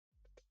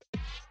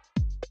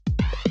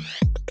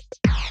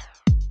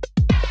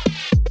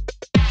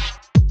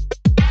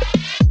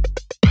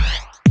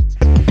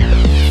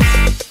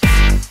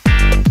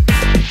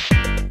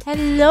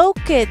Hello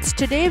kids,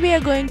 today we are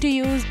going to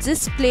use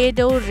this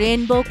Playdoh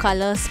rainbow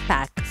colors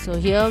pack. So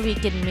here we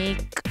can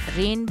make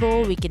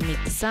rainbow, we can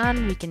make the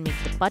sun, we can make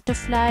the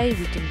butterfly,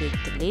 we can make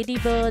the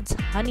ladybirds,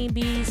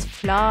 honeybees,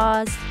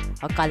 flowers,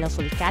 a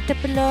colorful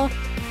caterpillar.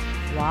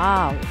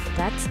 Wow,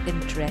 that's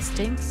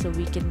interesting. So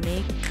we can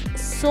make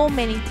so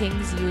many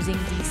things using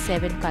these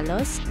 7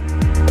 colors.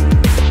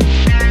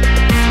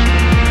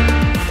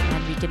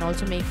 And we can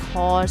also make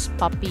horse,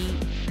 puppy,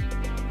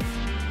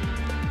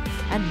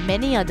 and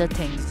many other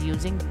things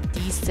using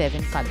these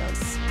 7 colors.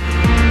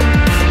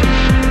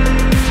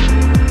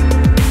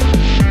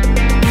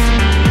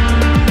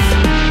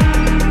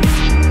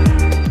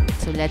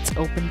 So let's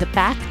open the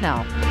pack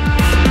now.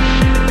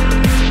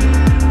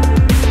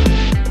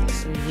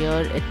 So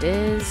here it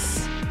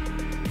is.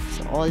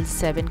 So all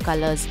 7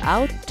 colors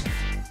out.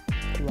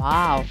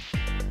 Wow.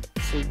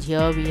 So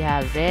here we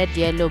have red,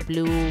 yellow,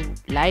 blue,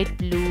 light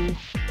blue,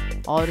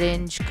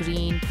 orange,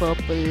 green,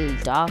 purple,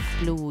 dark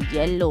blue,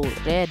 yellow,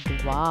 red.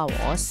 Wow,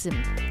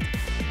 awesome.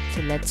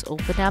 So let's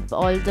open up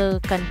all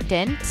the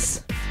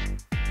contents.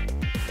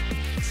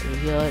 So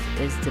here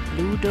is the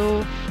blue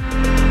dough.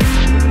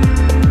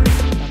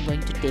 I'm going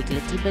to take a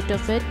little bit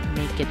of it,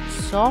 make it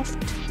soft.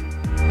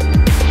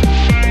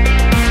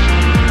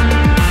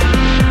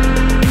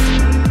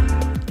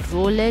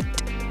 Roll it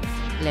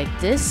like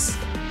this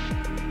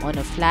on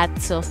a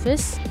flat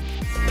surface.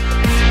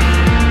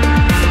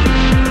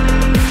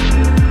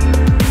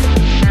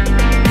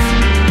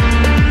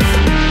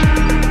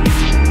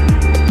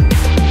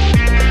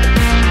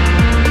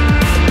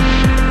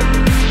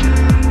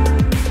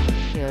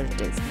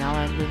 Now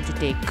I'm going to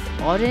take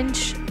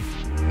orange.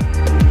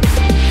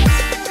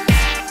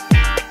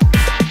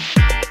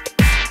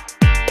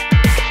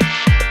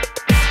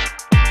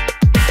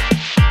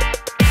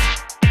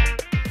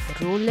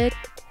 Roll it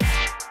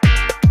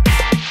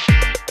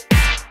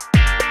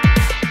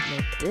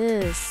like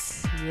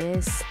this.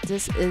 Yes,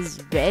 this is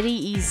very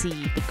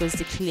easy because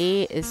the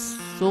clay is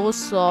so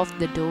soft,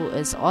 the dough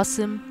is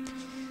awesome.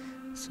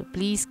 So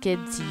please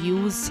kids,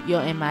 use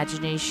your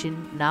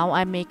imagination. Now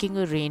I'm making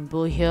a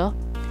rainbow here.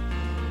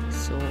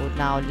 So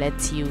now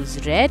let's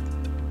use red.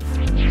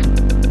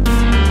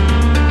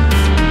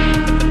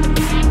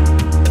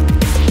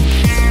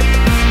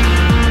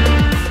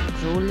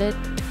 Roll it.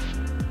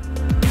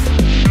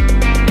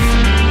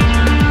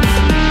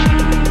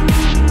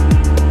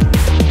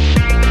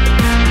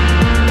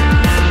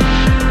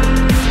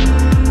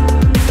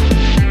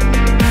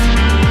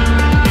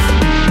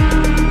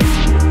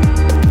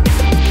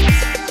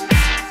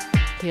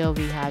 Here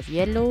we have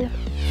yellow.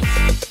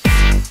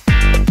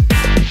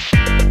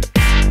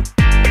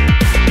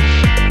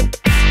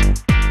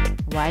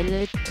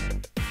 Violet,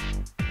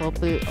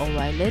 purple or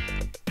violet.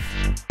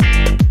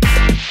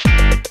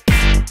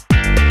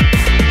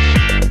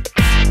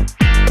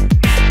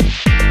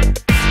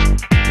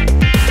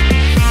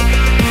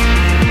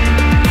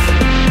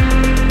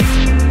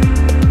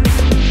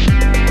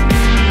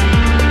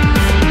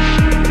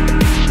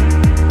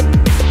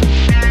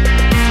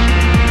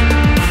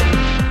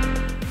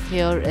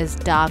 Here is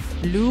dark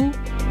blue.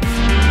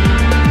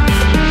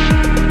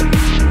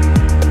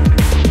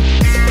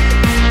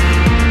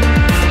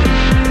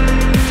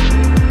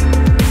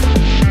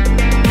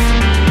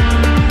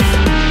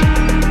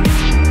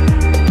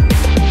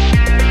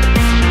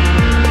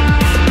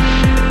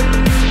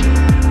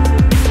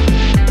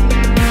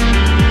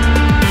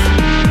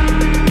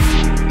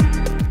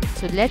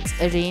 Let's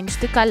arrange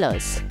the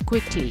colors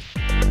quickly.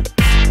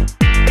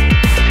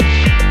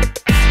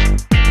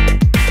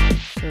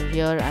 So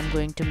here I'm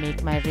going to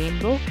make my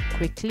rainbow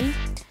quickly.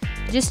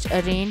 Just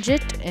arrange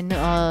it in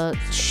a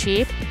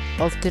shape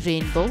of the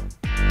rainbow.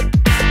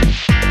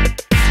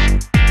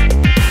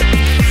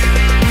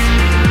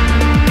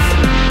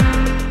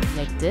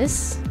 Like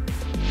this.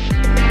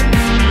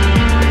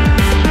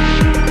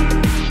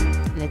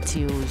 Let's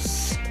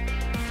use.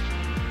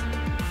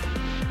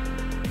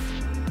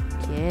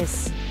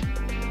 Yes.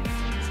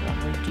 I'm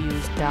going to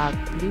use dark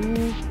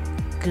blue,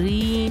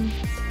 green,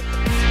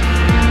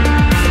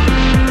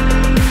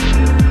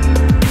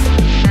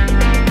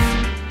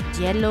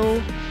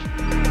 yellow,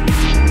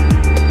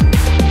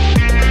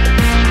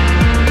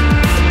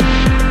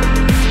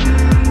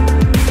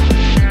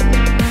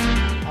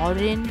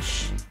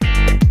 orange,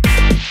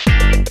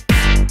 and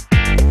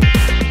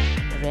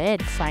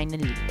red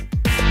finally.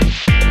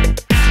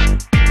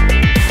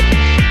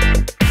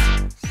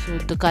 So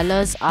the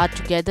colors are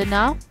together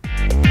now.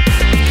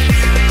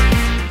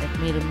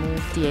 Let me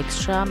remove the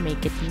extra,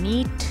 make it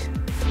neat.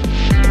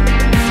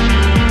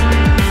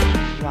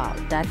 Wow,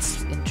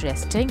 that's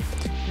interesting.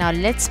 Now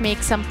let's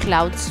make some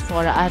clouds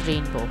for our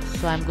rainbow.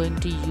 So I'm going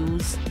to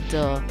use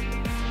the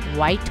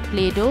white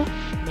Play-Doh,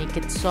 make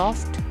it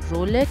soft,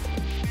 roll it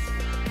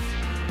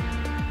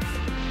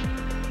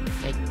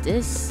like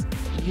this.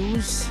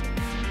 Use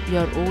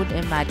your own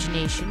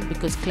imagination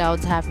because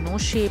clouds have no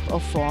shape or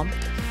form.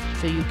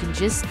 So you can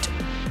just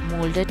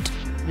mold it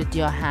with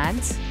your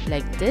hands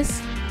like this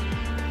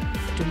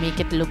to make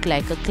it look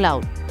like a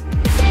cloud.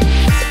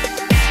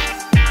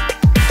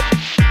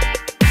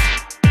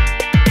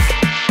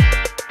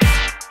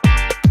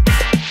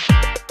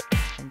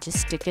 and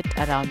just stick it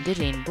around the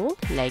rainbow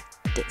like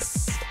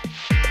this.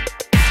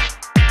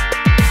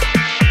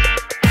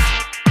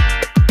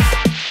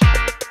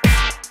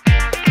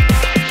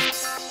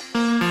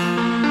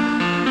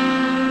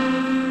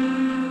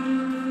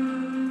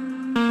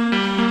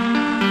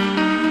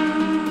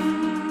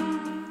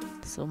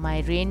 So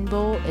my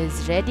rainbow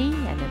is ready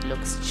and it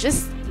looks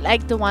just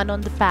like the one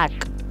on the pack.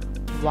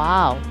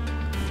 Wow,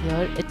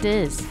 here it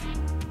is.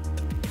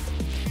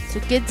 So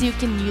kids, you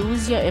can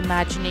use your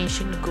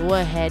imagination, go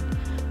ahead,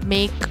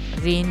 make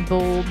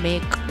rainbow,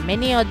 make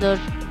many other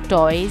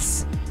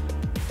toys.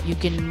 You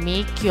can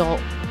make your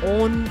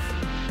own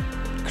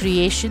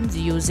creations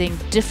using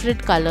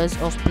different colors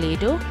of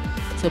Play-Doh.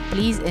 So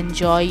please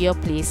enjoy your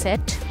playset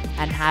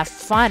and have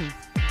fun.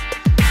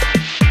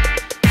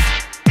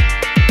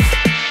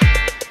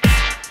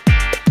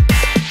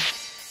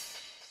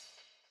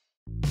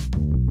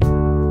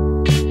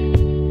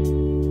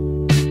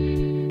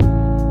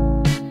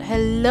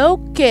 Hello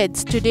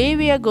kids, today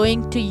we are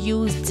going to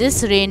use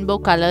this rainbow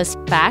colors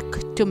pack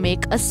to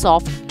make a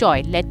soft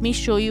toy. Let me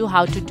show you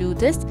how to do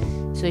this.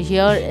 So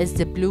here is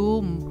the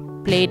blue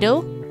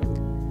Play-Doh,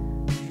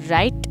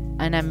 right,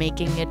 and I'm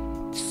making it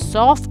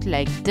soft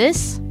like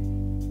this.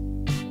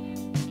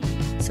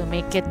 So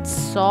make it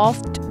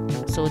soft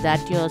so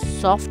that your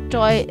soft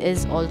toy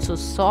is also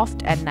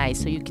soft and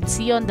nice. So you can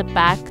see on the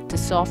back the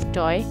soft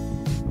toy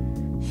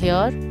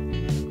here.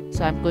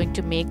 So I'm going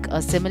to make a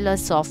similar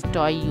soft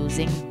toy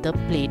using the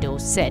Play-Doh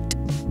set.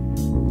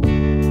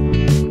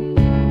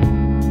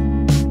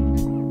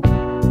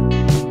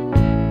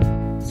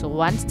 So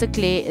once the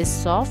clay is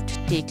soft,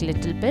 take a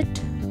little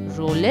bit,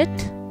 roll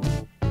it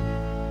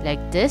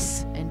like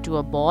this into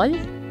a ball.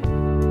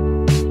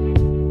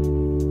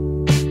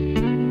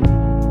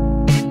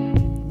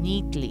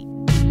 Neatly.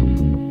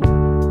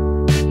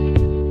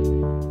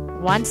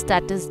 Once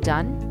that is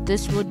done,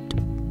 this would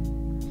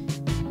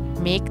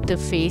make the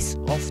face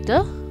of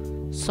the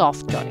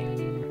soft toy.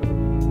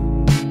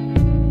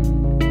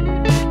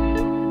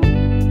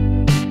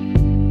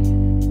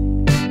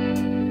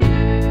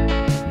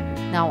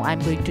 Now I'm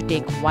going to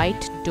take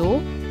white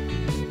dough.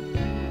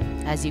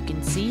 As you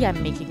can see,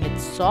 I'm making it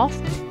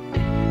soft.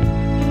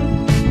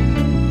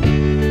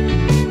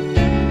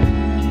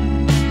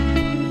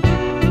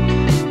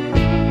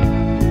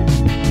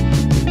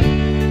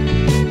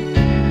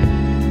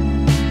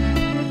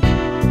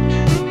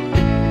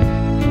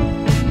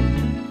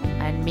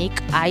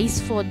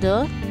 Eyes for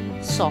the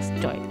soft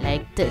toy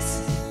like this.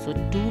 So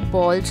 2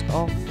 balls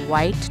of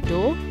white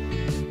dough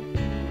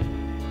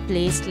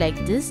placed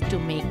like this to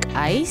make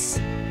eyes.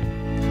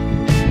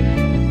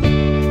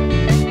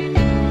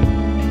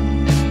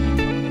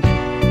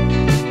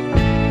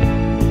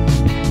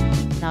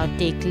 Now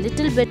take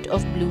little bit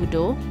of blue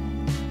dough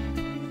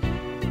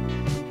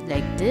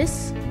like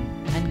this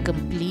and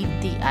complete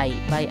the eye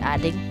by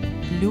adding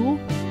blue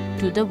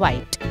to the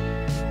white.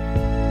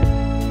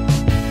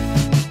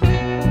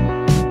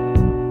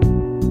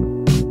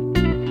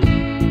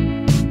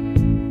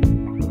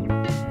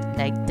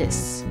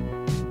 This.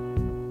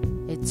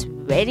 It's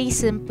very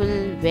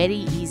simple,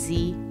 very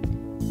easy,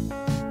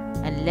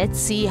 and let's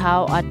see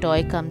how our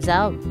toy comes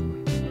out.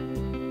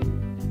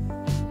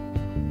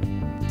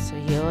 So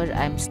here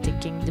I'm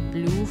sticking the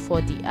blue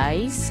for the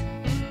eyes.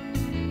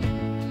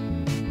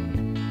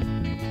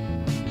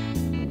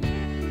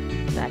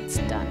 That's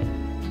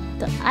done.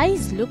 The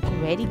eyes look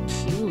very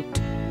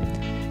cute.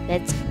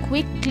 Let's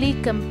quickly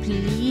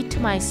complete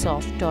my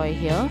soft toy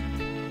here.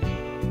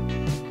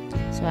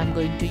 So I'm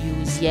going to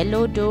use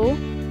yellow dough.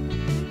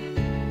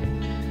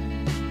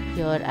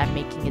 Here I'm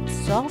making it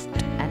soft,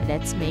 and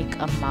let's make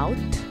a mouth.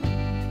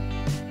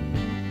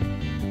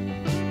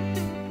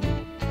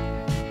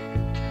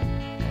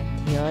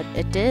 And here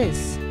it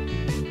is.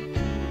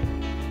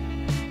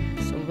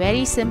 So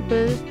very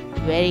simple,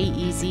 very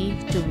easy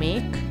to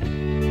make.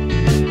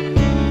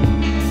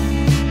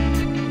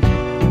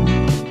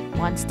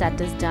 Once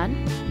that is done,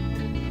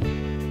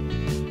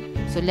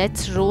 so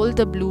let's roll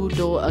the blue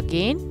dough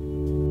again.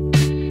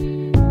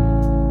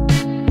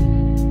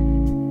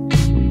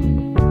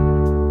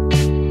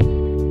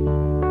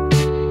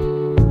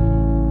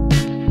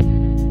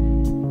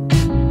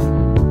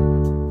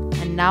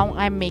 Now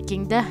I'm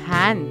making the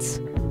hands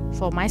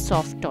for my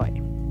soft toy.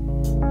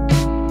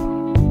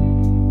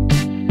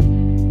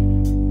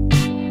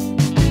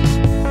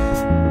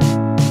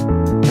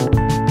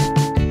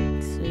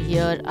 So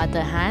here are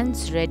the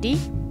hands ready.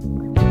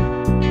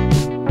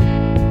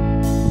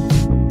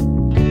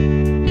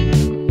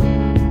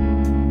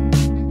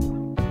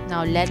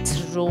 Now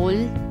let's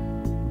roll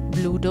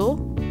blue dough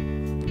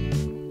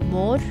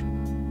more,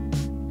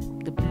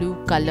 the blue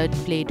colored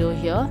Play-Doh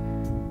here.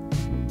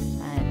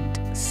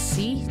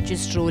 See,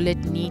 just roll it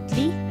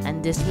neatly,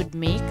 and this would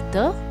make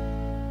the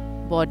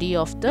body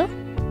of the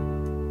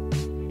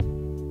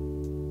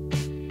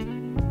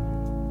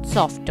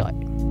soft toy.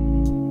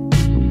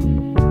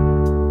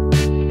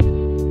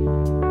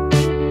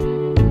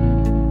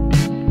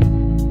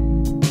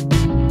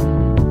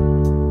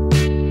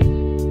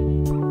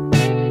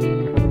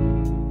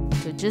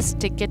 So just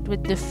stick it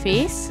with the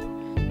face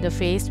the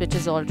face which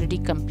is already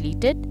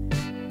completed.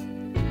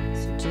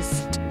 So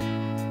just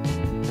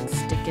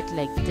stick it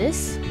like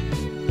this.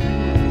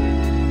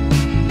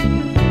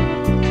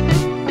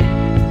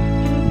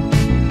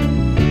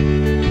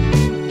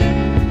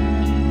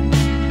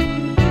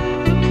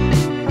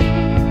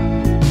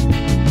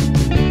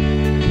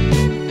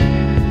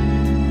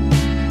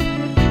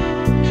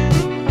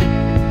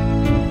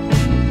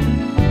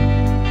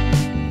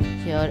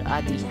 Here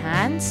are the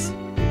hands.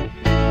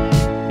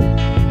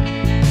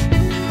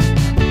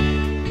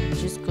 I'm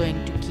just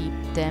going to keep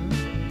them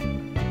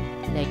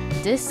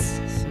like this.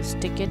 So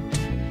stick it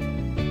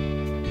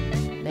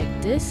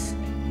like this.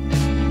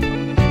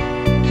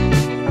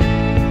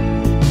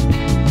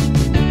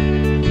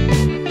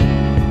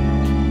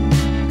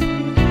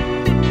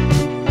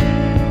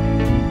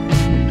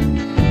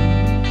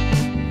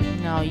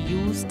 Now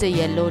use the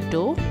yellow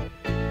dough.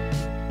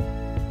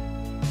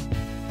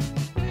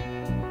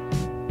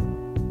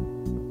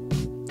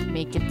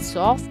 Make it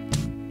soft,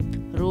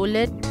 roll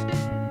it,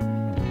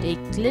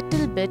 take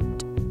little bit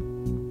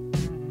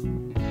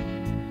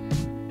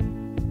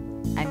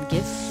and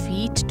give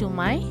feet to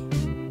my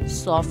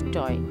soft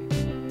toy.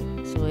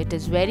 So it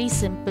is very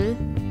simple,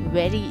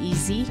 very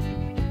easy. So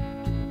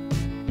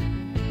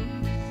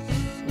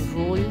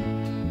roll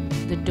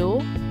the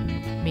dough,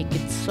 make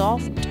it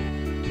soft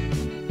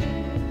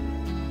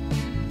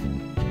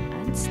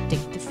and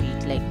stick the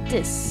feet like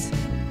this.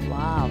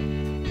 Wow!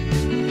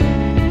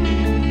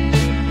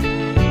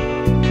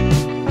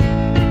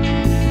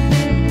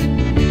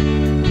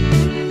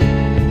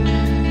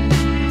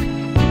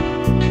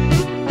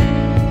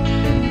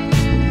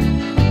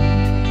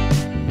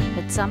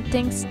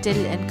 Something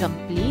still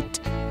incomplete,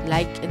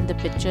 like in the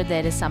picture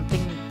there is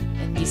something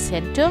in the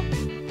center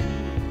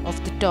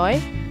of the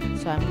toy,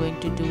 so I'm going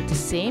to do the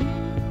same.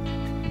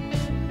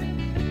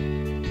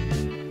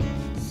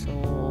 So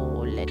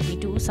let me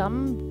do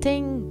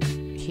something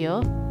here.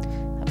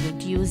 I'm going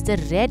to use the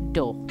red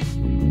dough.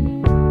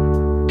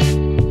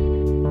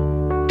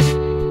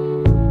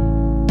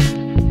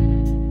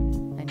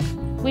 And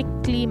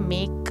quickly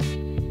make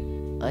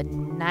a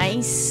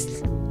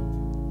nice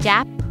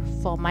cap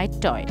for my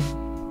toy.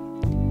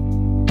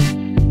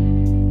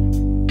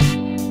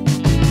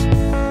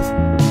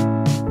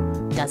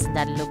 Doesn't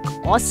that look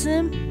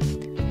awesome?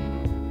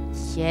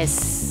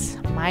 Yes,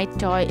 my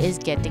toy is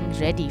getting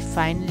ready.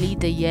 Finally,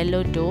 the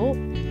yellow dough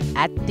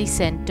at the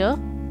center,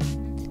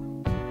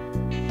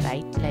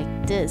 right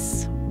like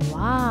this.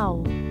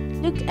 Wow!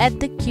 Look at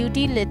the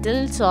cutie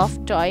little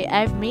soft toy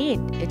I've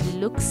made. It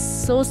looks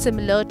so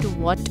similar to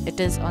what it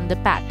is on the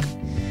pack.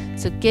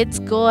 So kids,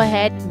 go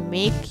ahead,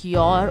 make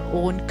your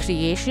own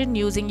creation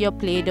using your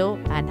Play-Doh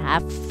and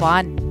have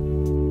fun.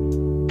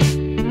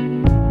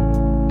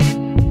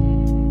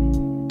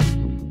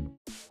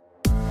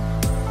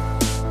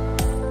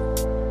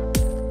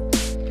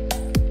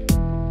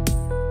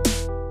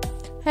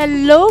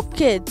 Hello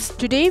kids,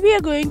 today we are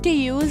going to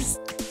use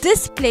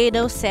this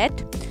Play-Doh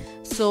set.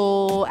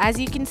 So as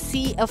you can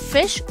see a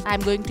fish, I'm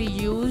going to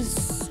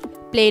use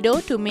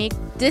Play-Doh to make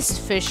this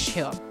fish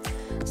here.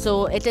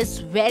 So it is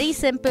very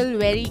simple,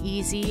 very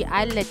easy.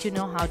 I'll let you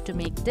know how to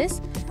make this.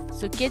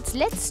 So kids,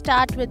 let's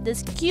start with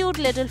this cute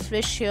little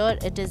fish here.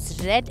 It is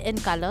red in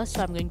color,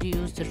 so I'm going to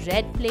use the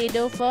red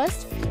Play-Doh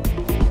first.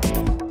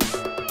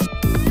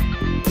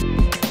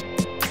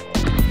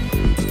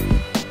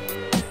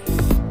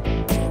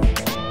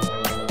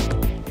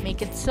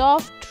 Make it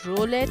soft,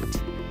 roll it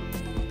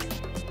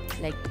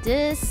like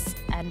this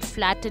and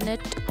flatten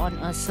it on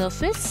a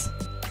surface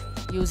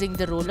using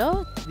the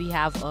roller. We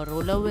have a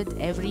roller with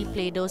every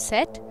Play-Doh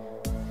set.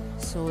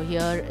 So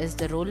here is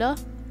the roller.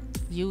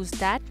 Use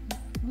that,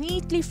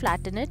 neatly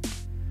flatten it.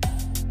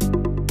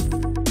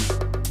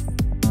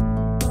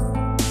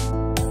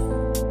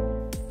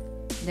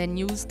 Then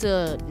use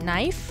the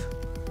knife,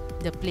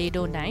 the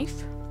Play-Doh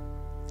knife,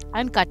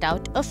 and cut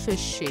out a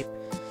fish shape.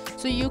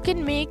 So you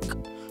can make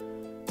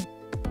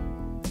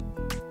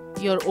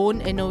your own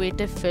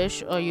innovative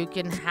fish, or you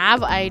can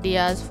have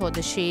ideas for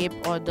the shape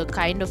or the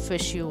kind of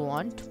fish you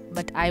want,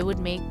 but I would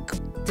make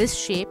this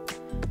shape.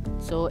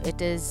 So it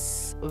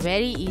is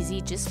very easy.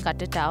 Just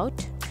cut it out,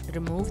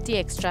 remove the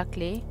extra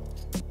clay,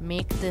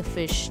 make the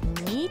fish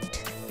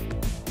neat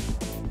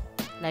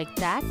like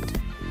that.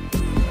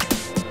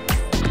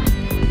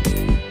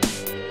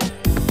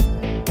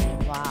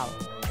 Wow.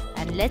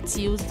 And let's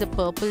use the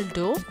purple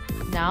dough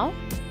now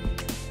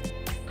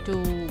to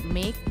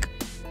make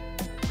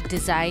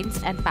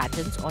designs and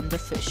patterns on the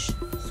fish.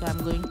 So I'm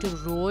going to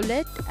roll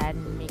it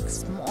and make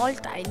small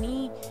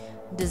tiny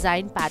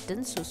design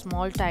patterns, so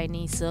small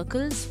tiny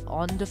circles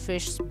on the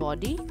fish's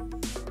body,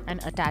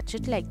 and attach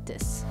it like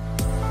this.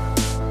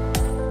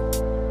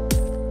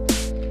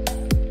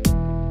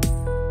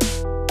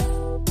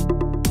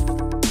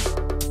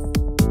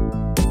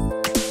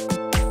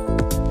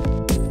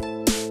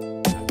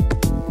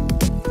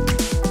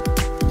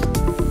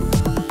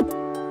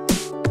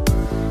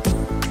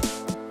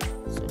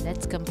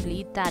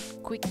 Complete that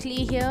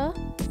quickly here.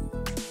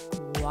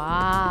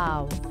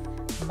 Wow,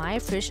 my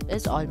fish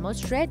is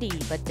almost ready,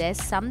 but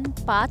there's some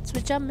parts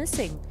which are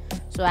missing.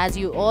 So as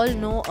you all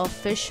know, a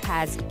fish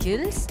has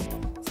gills.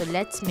 So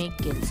let's make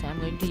gills. So I'm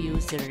going to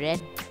use the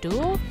red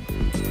dough.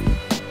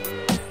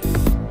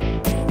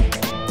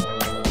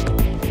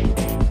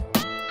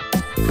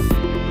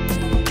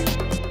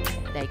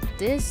 Like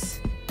this.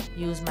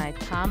 Use my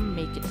thumb,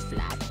 make it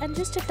flat and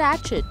just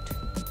attach it.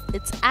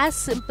 It's as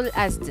simple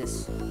as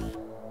this.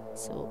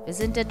 So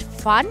isn't it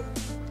fun?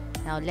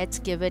 Now let's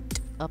give it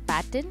a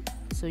pattern.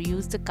 So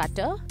use the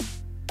cutter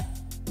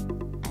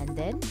and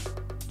then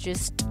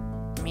just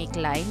make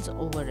lines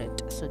over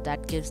it. So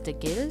that gives the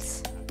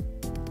gills.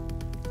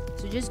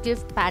 So just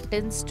give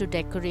patterns to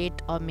decorate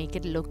or make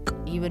it look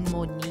even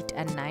more neat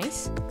and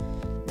nice.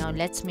 Now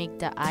let's make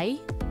the eye.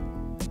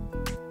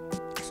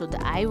 So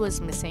the eye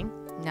was missing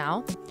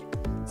now.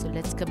 So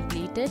let's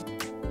complete it.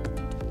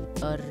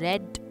 A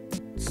red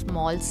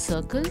small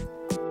circle.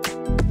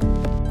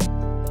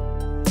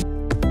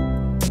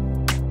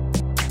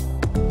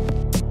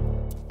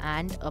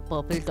 And a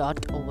purple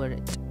dot over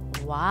it.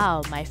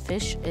 Wow, my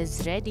fish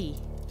is ready.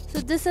 So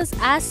this is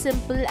as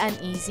simple and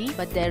easy,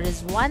 but there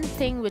is one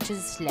thing which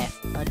is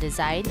left, a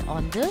design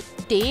on the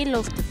tail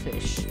of the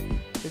fish.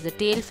 So the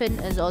tail fin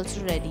is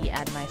also ready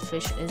and my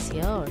fish is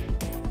here.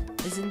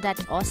 Isn't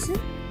that awesome?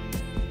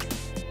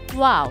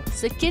 Wow,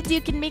 so kids,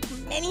 you can make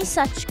many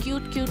such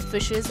cute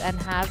fishes and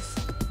have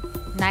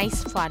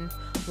nice fun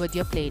with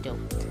your Play-Doh.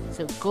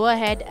 So go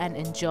ahead and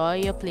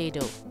enjoy your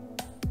Play-Doh.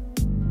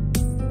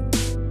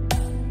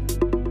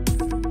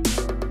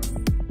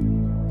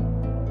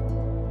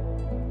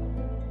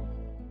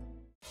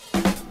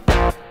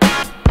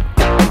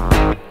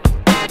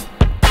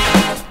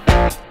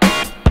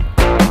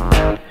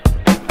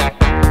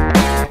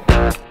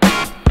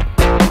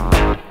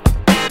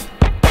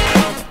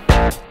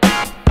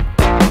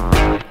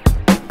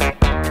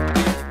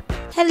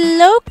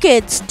 Hello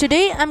kids,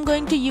 today I'm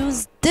going to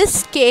use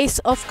this case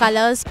of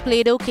colors,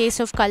 Play-Doh case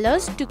of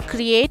colors, to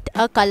create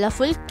a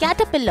colorful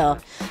caterpillar.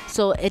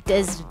 So it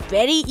is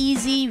very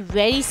easy,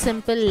 very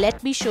simple.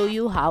 Let me show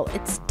you how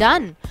it's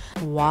done.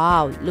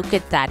 Wow, look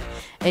at that.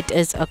 It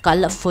is a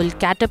colorful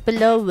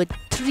caterpillar with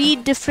 3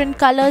 different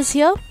colors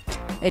here.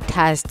 It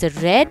has the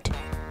red,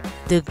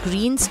 the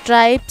green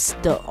stripes,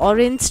 the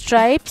orange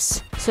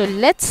stripes. So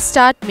let's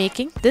start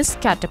making this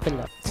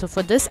caterpillar. So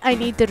for this I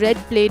need the red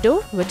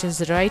Play-Doh, which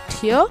is right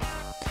here.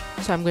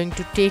 So I'm going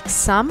to take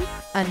some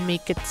and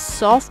make it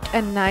soft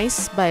and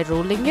nice by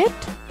rolling it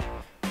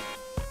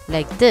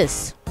like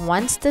this.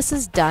 Once this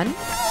is done,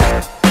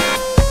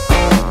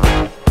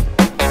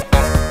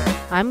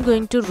 I'm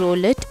going to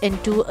roll it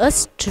into a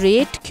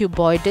straight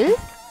cuboidal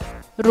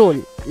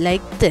roll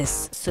like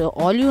this. So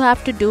all you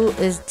have to do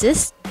is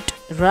just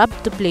rub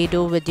the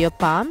Play-Doh with your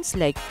palms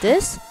like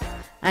this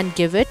and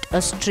give it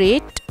a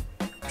straight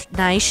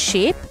nice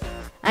shape,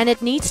 and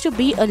it needs to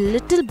be a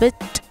little bit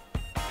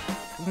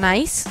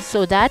nice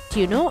so that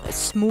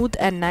smooth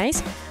and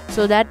nice,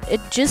 so that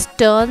it just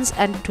turns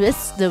and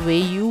twists the way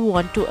you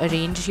want to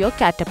arrange your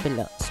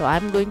caterpillar. So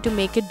I'm going to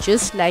make it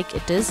just like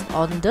it is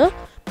on the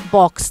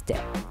box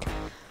there.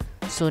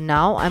 So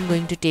now I'm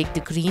going to take the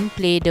green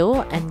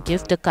Play-Doh and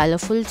give the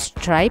colorful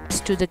stripes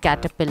to the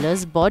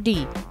caterpillar's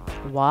body.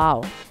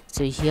 Wow,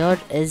 so here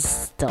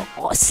is the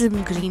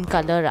awesome green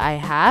color I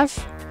have.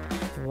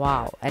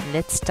 Wow, and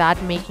let's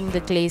start making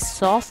the clay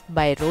soft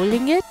by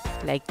rolling it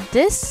like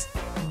this.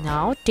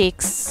 Now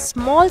take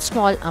small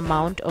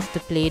amount of the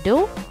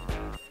Play-Doh,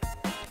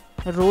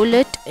 roll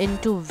it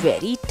into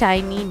very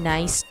tiny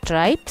nice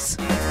stripes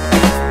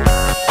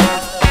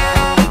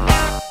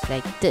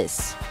like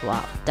this.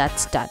 Wow,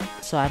 that's done.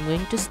 So I'm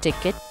going to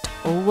stick it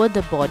over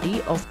the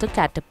body of the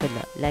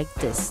caterpillar like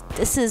this.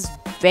 This is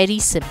very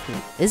simple,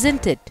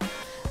 isn't it?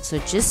 So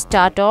just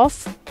start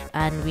off,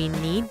 and we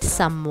need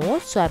some more,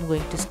 so I'm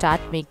going to start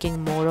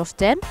making more of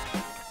them.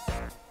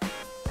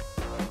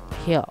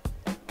 Here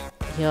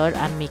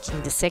I'm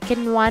making the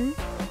second one.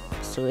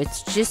 So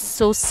it's just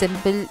so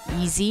simple,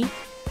 easy.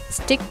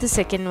 Stick the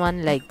second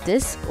one like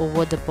this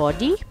over the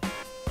body.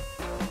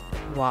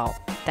 Wow,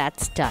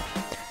 that's done.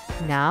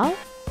 Now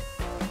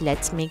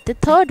let's make the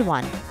third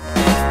one.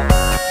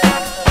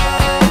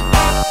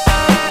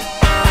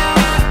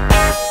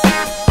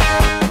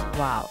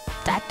 Wow,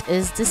 that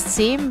is the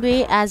same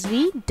way as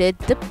we did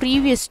the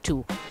previous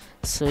 2.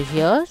 So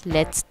here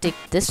let's stick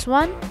this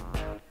one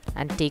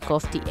and take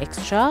off the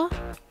extra.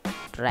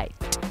 Right.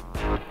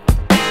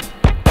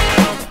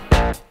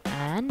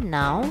 And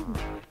now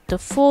the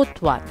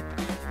fourth one.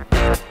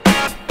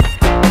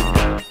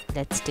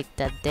 Let's stick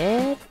that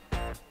there.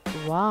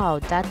 Wow,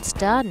 that's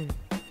done.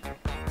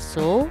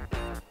 So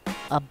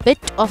a bit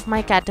of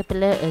my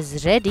caterpillar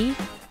is ready.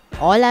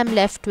 All I'm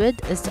left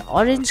with is the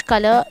orange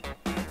color.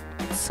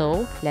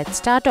 So let's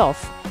start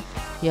off.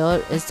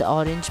 Here is the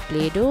orange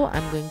Play-Doh.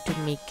 I'm going to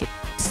make it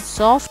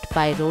soft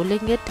by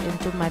rolling it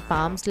into my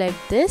palms like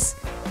this.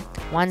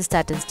 Once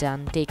that is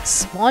done, take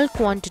small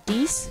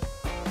quantities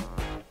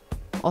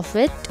of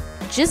it.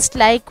 Just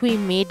like we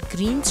made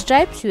green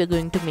stripes, we are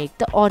going to make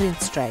the orange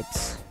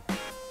stripes.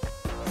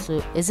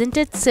 So isn't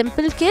it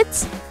simple,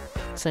 kids?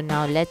 So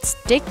now let's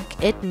stick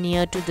it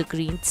near to the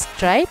green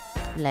stripe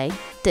like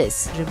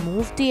this.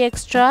 Remove the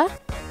extra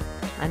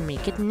and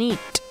make it neat.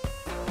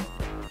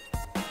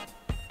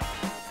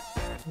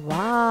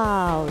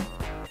 Wow,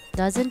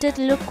 doesn't it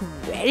look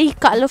very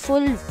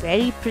colorful,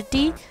 very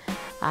pretty?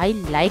 I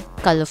like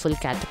colorful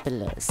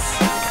caterpillars.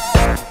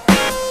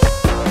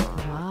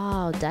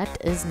 Wow, that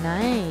is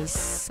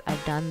nice.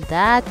 I've done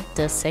that.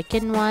 The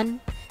second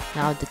one.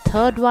 Now the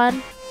third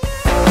one.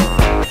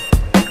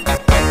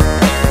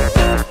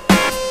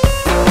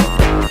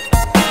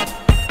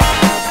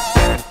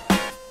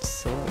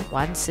 So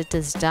once it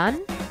is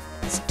done,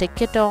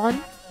 stick it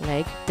on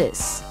like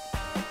this.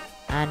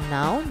 And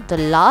now the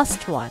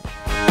last one.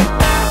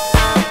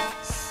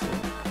 So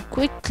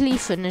quickly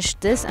finish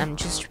this. I'm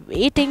just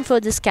waiting for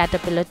this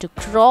caterpillar to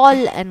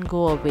crawl and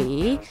go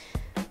away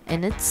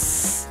in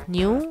its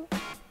new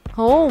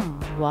home.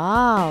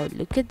 Wow,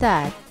 look at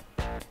that.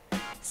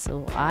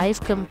 So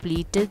I've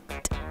completed.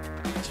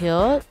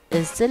 Here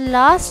is the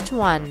last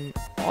one.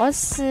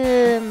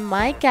 Awesome,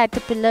 my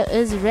caterpillar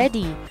is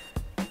ready.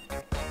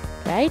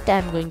 Right,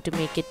 I'm going to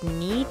make it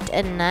neat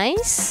and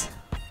nice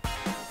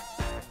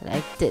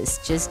like this.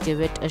 Just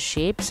give it a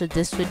shape. So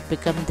this would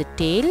become the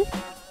tail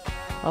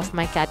of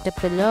my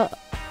caterpillar,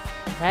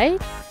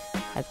 right?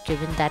 I've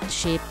given that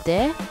shape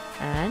there,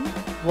 and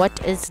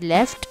what is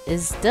left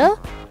is the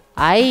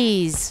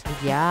eyes.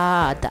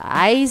 Yeah, the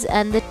eyes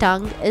and the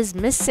tongue is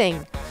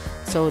missing.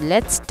 So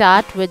let's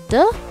start with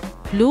the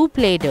blue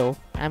Play-Doh.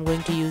 I'm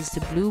going to use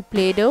the blue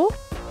Play-Doh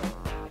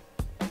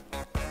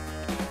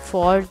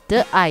for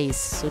the eyes.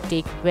 So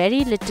take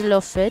very little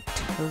of it,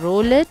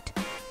 roll it,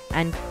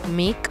 and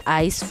make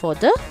eyes for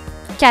the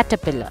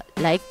caterpillar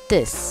like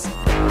this.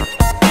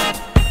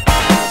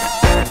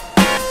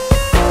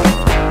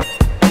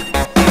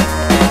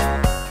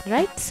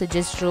 Right, so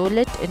just roll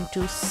it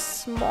into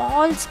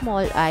small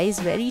eyes,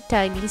 very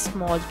tiny,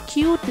 small,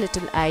 cute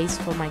little eyes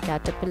for my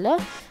caterpillar,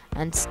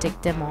 and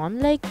stick them on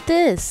like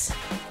this.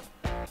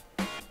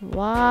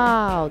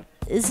 Wow,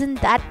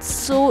 isn't that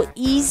so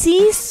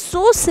easy,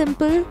 so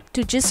simple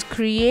to just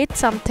create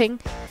something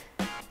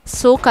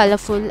so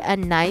colorful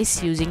and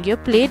nice using your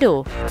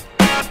Play-Doh.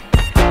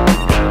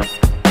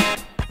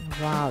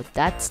 Wow,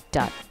 that's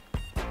done.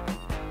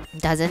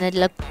 Doesn't it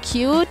look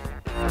cute?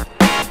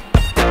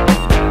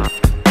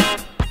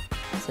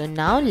 So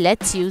now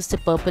let's use the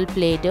purple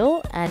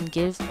Play-Doh and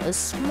give a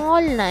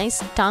small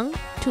nice tongue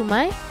to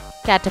my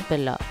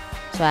caterpillar.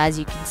 So as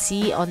you can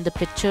see on the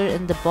picture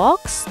in the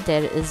box,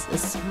 there is a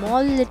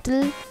small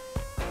little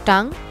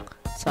tongue.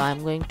 So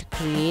I'm going to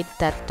create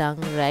that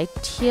tongue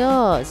right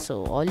here.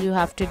 So all you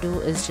have to do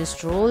is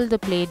just roll the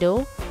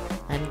Play-Doh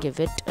and give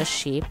it a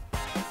shape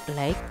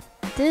like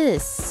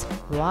this.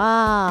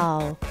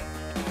 Wow!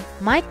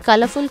 My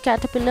colorful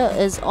caterpillar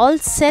is all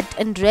set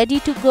and ready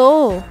to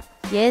go.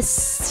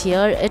 Yes,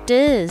 here it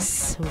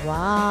is.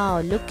 Wow,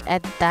 look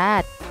at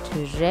that.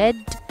 Red.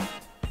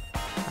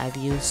 I've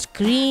used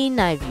green,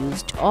 I've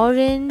used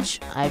orange,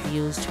 I've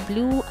used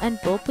blue and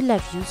purple.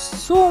 I've used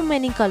so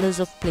many colors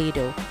of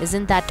Play-Doh.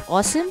 Isn't that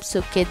awesome?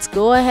 So kids,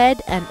 go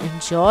ahead and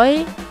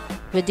enjoy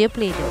with your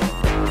Play-Doh.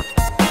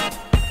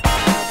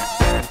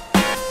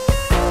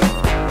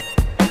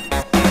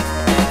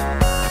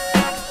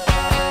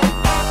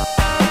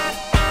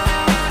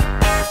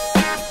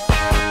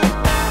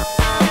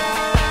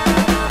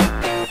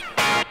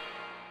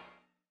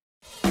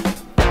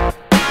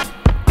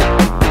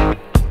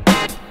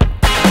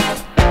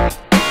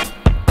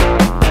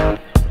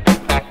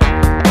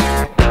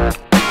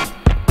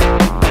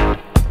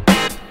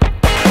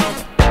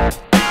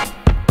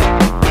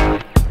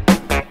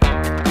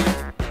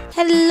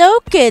 Hello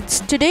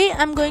kids, today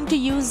I'm going to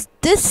use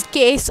this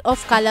case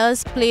of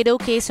colors, Play-Doh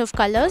case of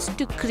colors,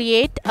 to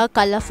create a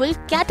colorful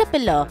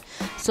caterpillar.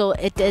 So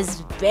it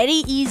is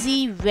very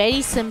easy,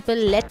 very simple.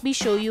 Let me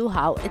show you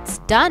how it's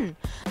done.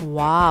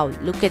 Wow,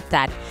 look at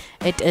that.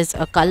 It is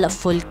a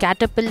colorful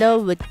caterpillar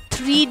with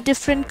 3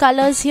 different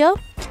colors here.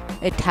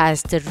 It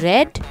has the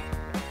red,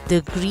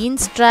 the green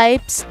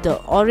stripes,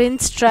 the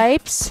orange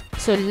stripes.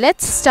 So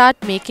let's start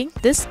making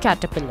this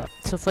caterpillar.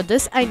 So for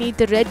this I need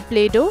the red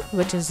Play-Doh,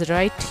 which is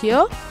right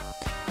here.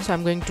 So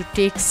I'm going to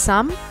take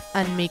some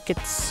and make it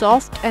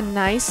soft and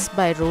nice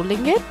by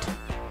rolling it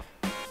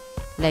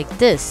like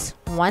this.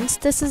 Once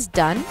this is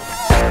done,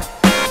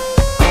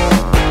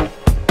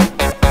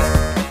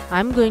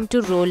 I'm going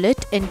to roll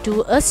it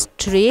into a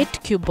straight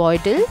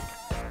cuboidal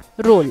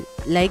roll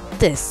like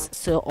this.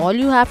 So all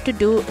you have to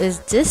do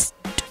is just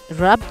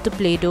rub the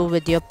Play-Doh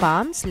with your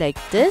palms like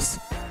this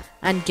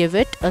and give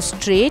it a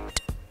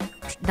straight,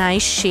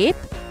 nice shape.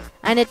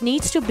 And it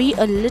needs to be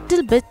a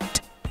little bit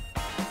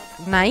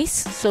nice,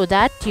 so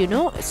that, you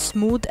know,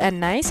 smooth and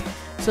nice,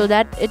 so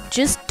that it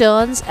just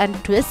turns and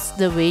twists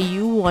the way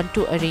you want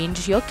to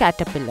arrange your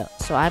caterpillar.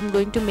 So I'm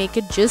going to make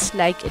it just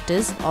like it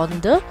is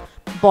on the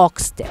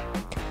box there.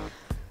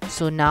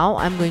 So now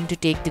I'm going to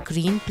take the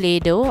green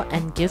Play-Doh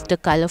and give the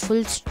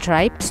colorful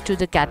stripes to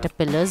the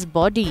caterpillar's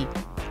body.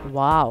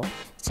 Wow!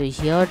 So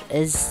here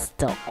is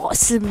the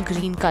awesome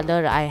green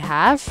color I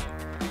have.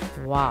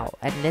 Wow,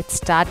 and let's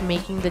start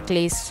making the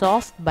clay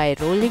soft by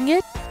rolling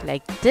it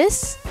like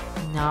this.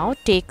 Now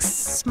take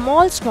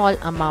small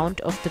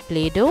amount of the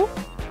Play-Doh,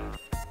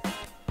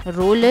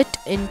 roll it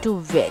into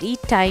very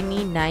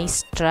tiny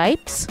nice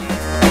stripes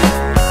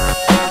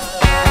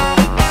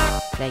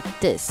like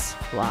this.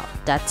 Wow,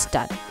 that's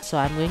done. So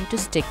I'm going to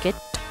stick it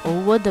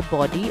over the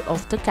body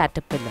of the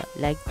caterpillar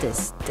like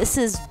this. This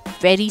is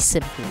very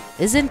simple,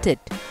 isn't it?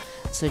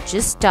 So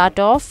just start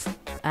off,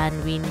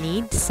 and we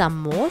need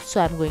some more, so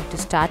I'm going to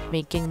start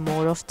making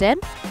more of them.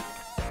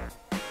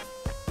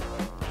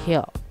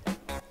 Here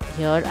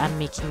I'm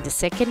making the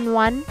second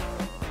one.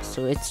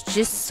 So it's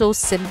just so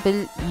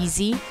simple,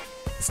 easy.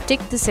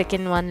 Stick the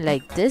second one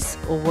like this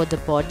over the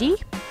body.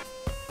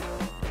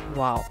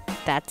 Wow,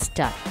 that's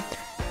done.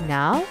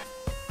 Now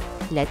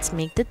let's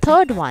make the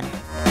third one.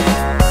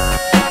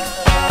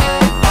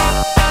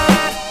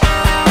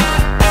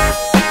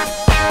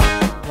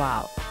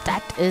 Wow,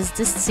 that is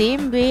the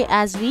same way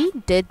as we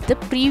did the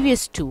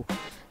previous two.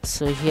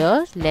 So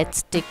here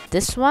let's take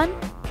this one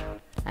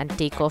and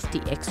take off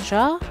the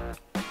extra.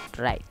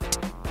 Right.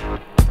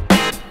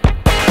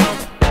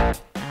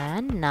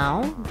 And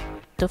now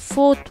the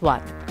fourth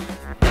one.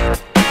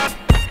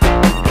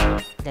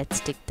 Let's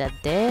stick that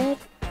there.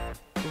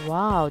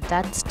 Wow,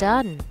 that's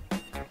done.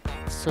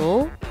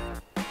 So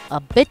a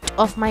bit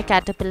of my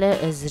caterpillar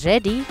is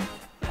ready.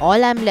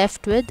 All I'm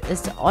left with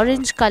is the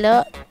orange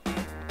color.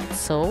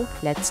 So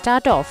let's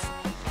start off.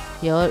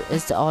 Here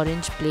is the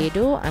orange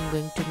Play-Doh. I'm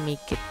going to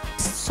make it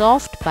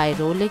soft by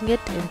rolling it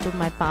into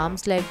my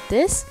palms like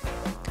this.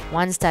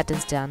 Once that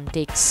is done,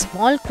 take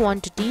small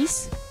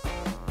quantities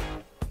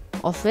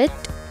of it.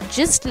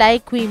 Just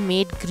like we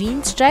made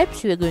green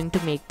stripes, we are going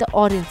to make the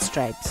orange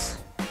stripes.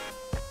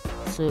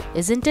 So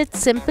isn't it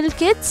simple,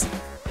 kids?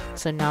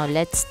 So now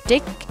let's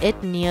stick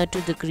it near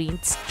to the green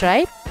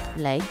stripe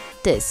like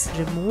this.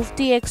 Remove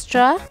the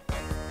extra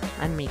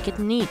and make it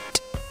neat.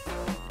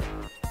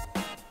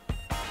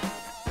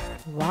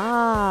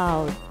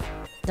 Wow,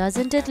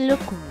 doesn't it look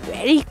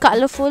very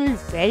colorful,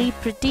 very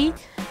pretty?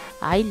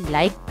 I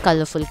like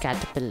colorful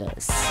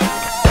caterpillars.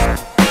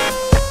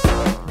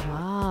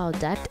 Wow,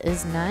 that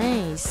is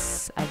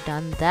nice. I've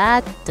done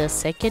that. The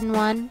second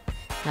one.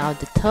 Now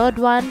the third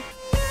one.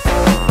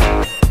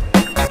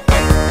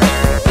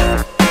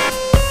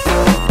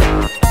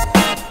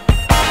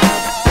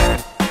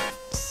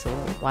 So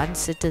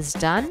once it is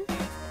done,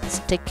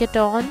 stick it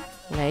on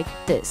like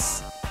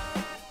this.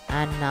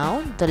 And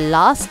now the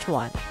last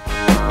one.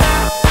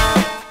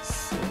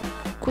 So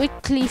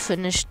quickly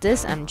finish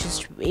this. I'm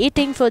just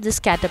waiting for this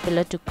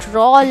caterpillar to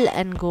crawl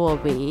and go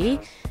away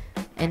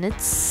in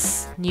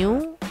its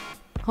new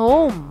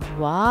home.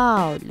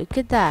 Wow, look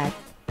at that.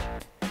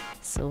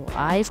 So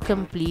I've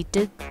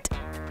completed.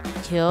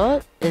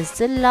 Here is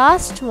the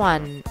last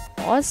one.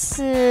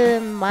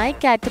 Awesome, my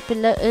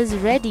caterpillar is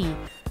ready.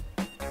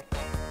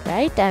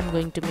 Right, I'm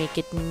going to make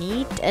it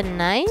neat and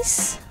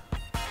nice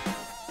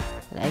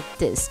like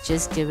this.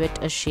 Just give it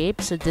a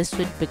shape. So this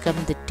would become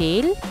the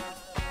tail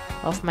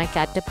of my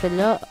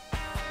caterpillar,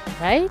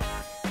 right?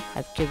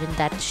 I've given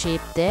that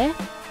shape there,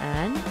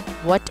 and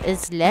what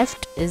is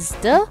left is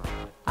the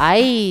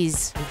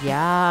eyes.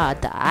 Yeah,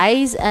 the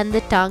eyes and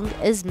the tongue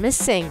is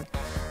missing.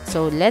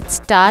 So let's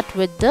start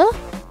with the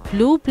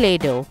blue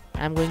Play-Doh.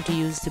 I'm going to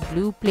use the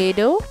blue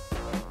Play-Doh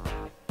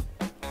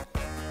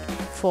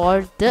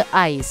for the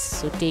eyes.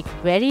 So take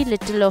very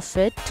little of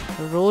it,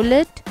 roll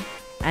it,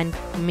 and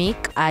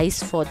make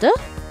eyes for the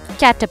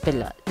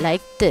caterpillar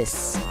like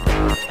this.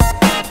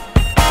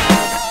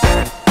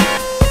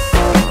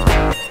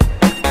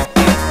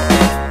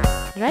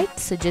 Right,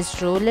 so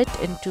just roll it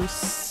into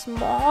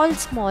small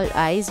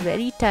eyes,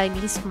 very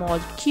tiny, small,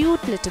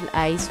 cute little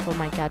eyes for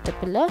my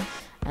caterpillar,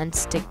 and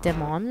stick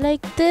them on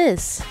like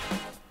this.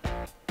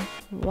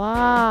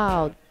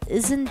 Wow,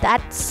 isn't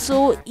that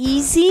so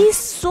easy,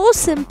 so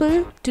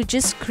simple to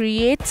just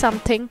create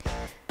something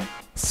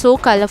so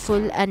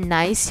colorful and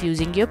nice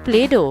using your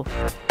Play-Doh.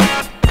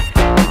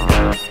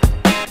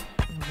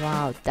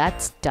 Wow,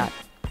 that's done.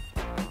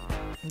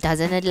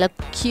 Doesn't it look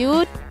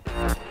cute?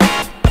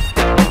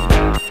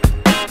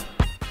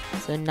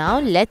 So now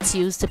let's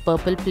use the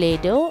purple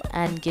Play-Doh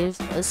and give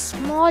a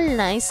small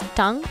nice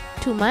tongue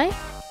to my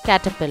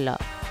caterpillar.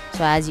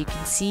 So as you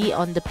can see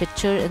on the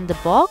picture in the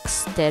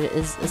box, there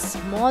is a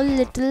small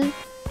little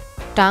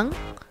tongue.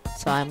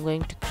 So I'm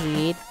going to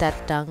create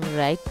that tongue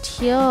right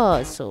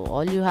here. So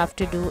all you have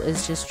to do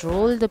is just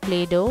roll the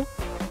Play-Doh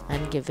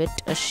and give it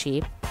a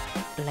shape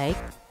like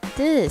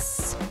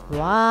this.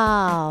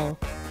 Wow!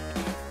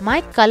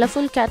 My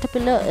colorful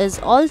caterpillar is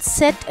all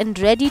set and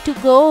ready to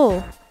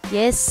go.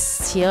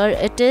 Yes, here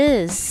it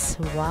is.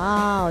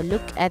 Wow,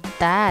 look at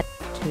that.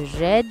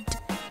 Red.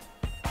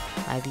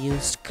 I've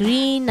used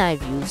green,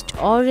 I've used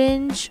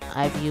orange,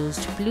 I've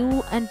used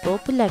blue and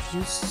purple. I've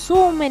used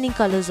so many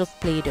colors of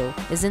Play-Doh.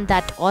 Isn't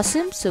that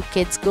awesome? So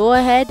kids, go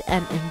ahead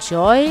and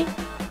enjoy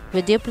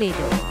with your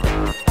Play-Doh.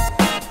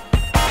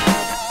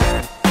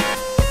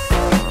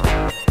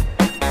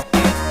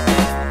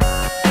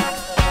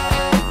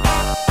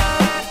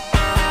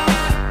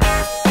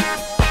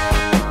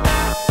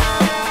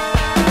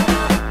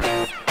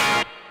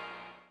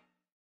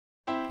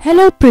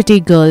 Hello pretty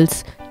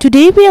girls.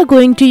 Today we are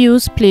going to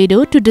use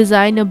Play-Doh to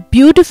design a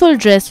beautiful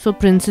dress for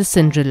Princess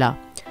Cinderella.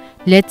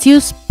 Let's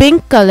use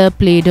pink color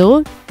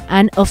Play-Doh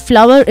and a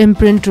flower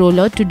imprint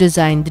roller to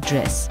design the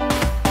dress.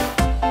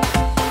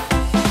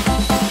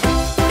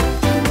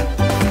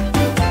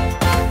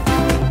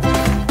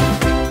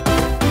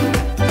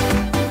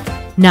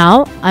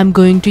 Now I'm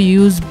going to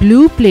use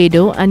blue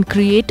Play-Doh and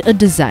create a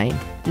design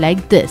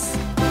like this.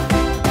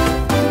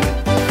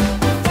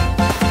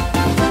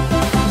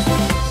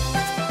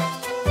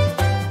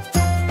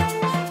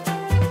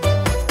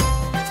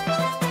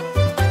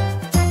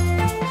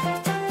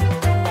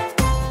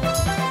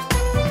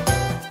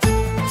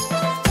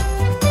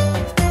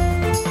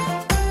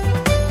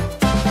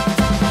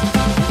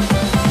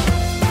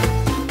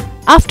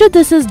 After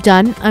this is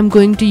done, I'm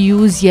going to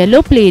use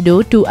yellow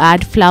Play-Doh to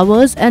add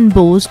flowers and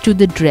bows to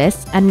the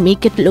dress and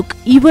make it look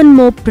even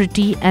more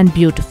pretty and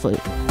beautiful.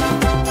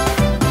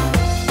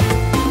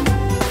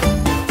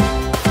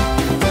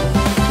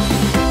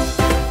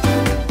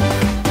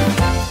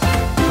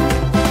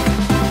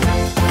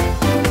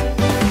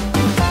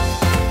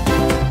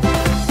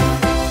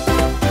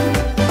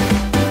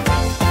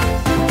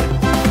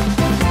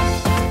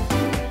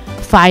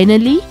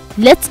 Finally,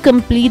 let's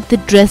complete the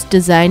dress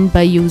design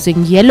by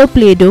using yellow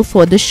Play-Doh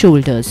for the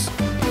shoulders.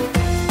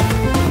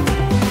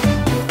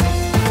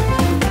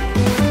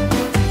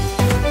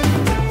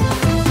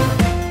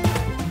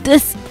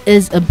 This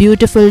is a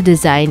beautiful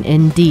design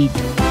indeed.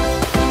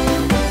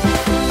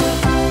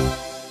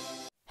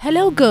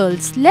 Hello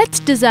girls, let's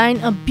design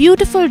a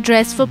beautiful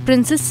dress for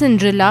Princess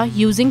Cinderella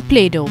using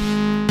Play-Doh.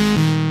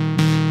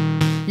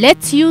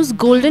 Let's use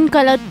golden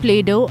colored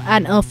Play-Doh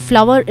and a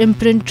flower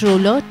imprint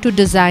roller to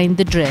design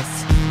the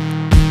dress.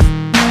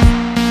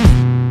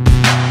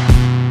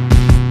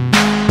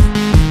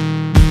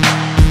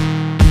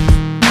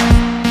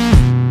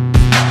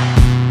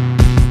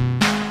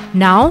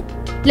 Now,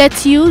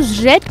 let's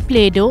use red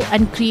Play-Doh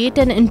and create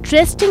an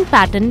interesting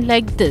pattern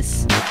like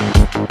this.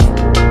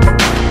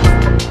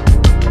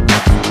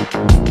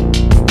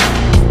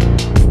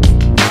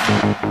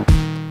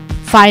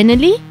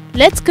 Finally,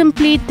 let's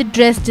complete the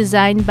dress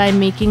design by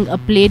making a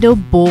Play-Doh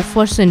bow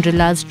for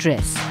Cinderella's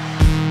dress.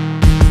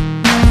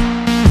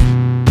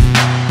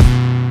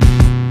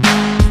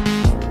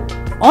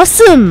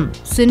 Awesome!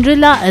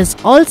 Cinderella is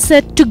all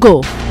set to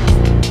go.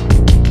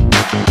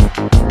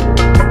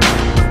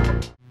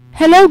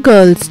 Hello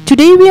girls,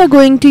 today we are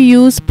going to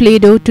use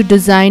Play-Doh to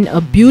design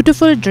a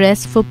beautiful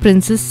dress for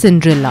Princess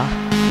Cinderella.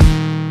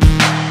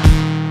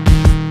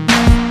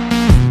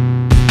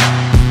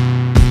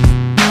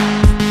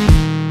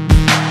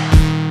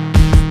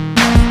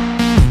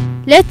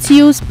 Let's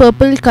use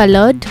purple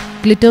colored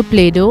glitter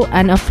Play-Doh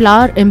and a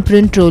flower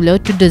imprint roller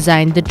to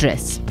design the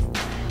dress.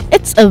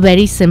 It's a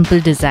very simple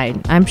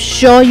design. I'm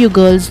sure you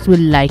girls will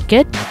like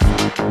it.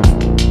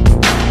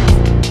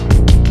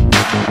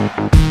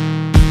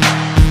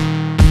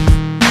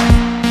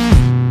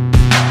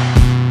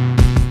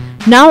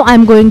 Now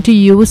I'm going to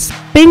use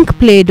pink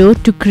Play-Doh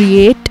to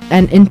create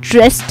an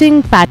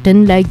interesting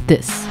pattern like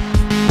this.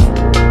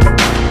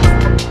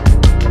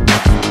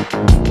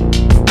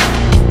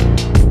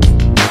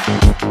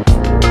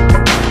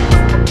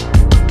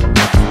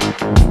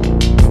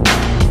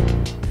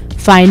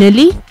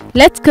 Finally,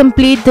 let's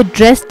complete the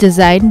dress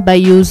design by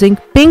using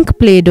pink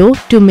Play-Doh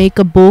to make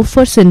a bow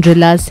for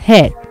Cinderella's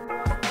hair.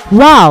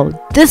 Wow,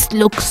 this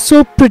looks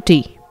so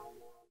pretty.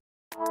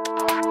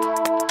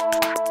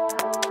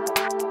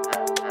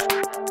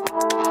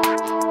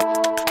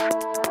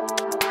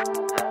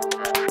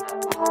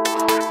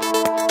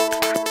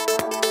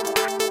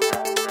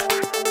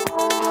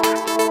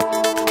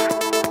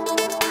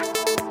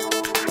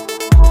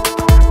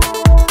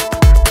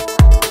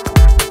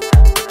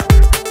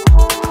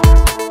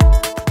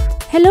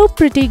 Hello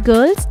pretty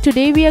girls,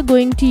 today we are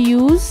going to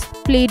use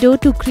Play-Doh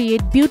to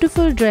create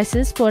beautiful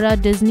dresses for our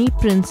Disney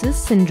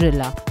Princess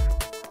Cinderella.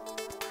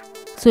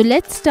 So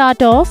let's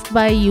start off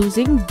by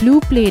using blue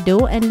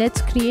Play-Doh and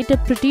let's create a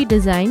pretty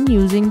design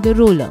using the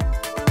roller.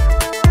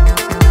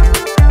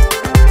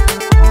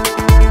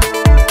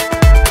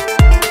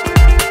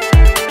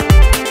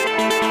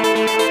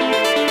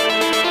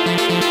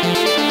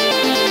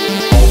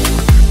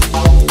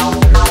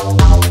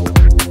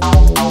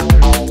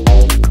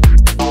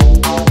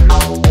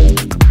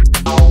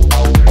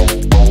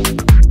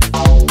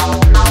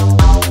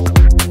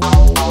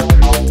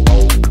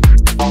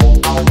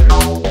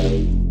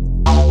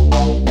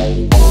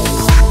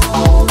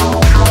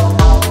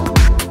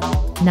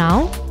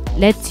 Now,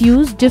 let's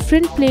use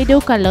different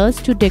Play-Doh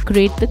colors to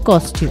decorate the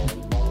costume.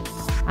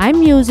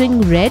 I'm using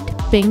red,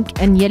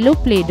 pink and yellow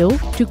Play-Doh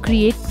to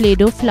create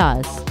Play-Doh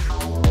flowers.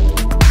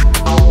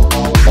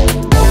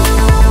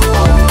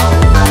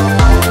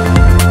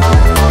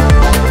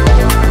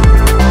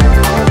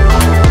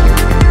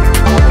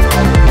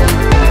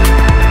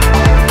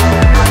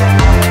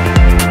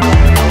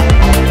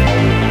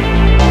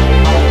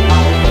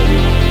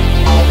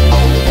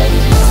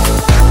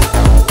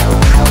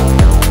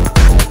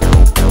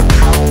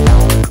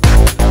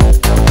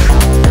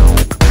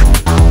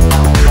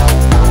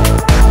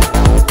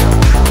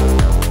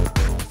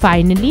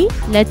 Finally,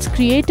 let's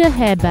create a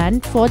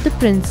hairband for the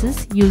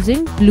princess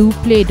using blue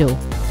Play-Doh.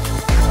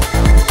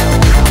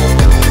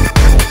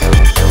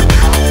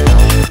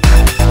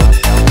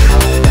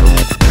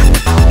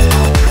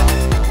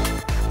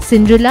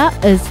 Cinderella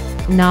is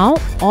now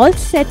all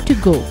set to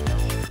go.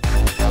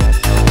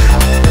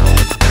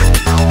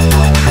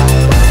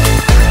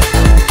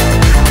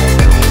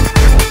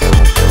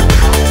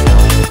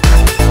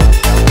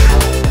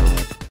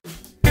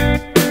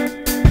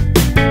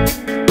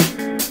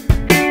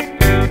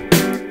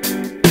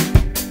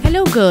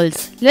 Hello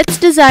girls, let's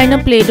design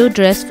a Play-Doh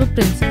dress for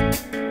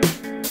princess.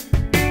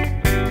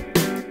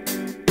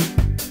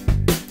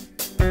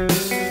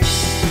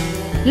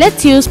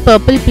 Let's use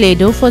purple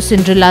Play-Doh for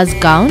Cinderella's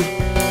gown.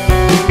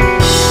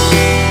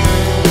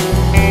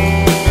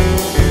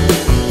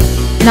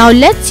 Now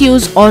let's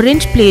use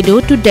orange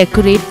Play-Doh to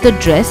decorate the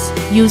dress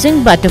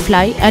using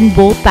butterfly and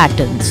bow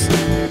patterns.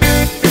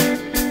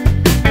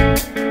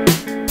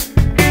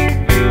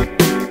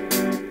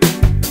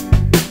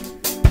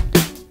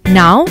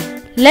 Now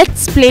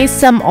let's place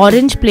some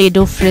orange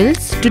Play-Doh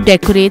frills to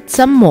decorate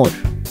some more.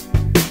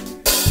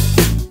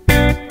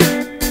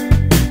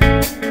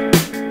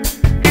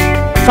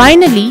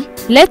 Finally,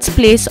 let's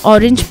place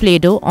orange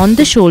Play-Doh on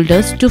the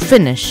shoulders to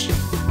finish.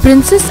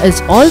 Princess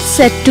is all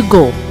set to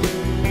go.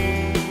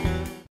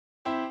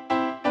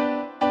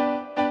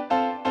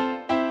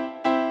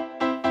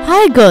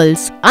 Hi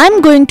girls,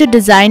 I'm going to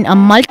design a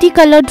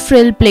multicolored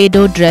frill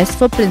Play-Doh dress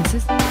for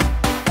princess.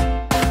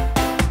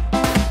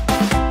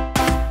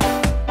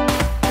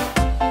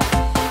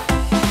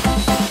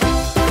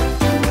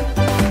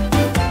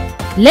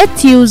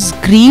 Let's use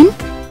green,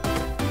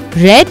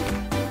 red,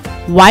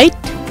 white,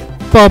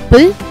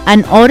 purple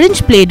and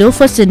orange Play-Doh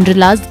for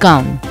Cinderella's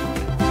gown.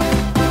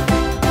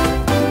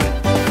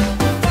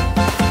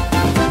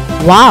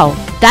 Wow,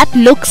 that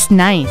looks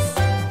nice.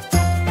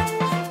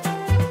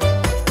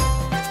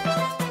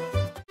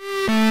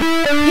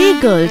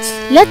 Hey girls,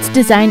 let's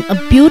design a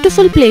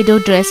beautiful Play-Doh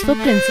dress for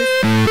princess.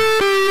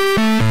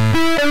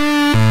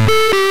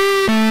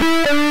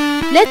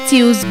 Let's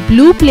use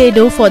blue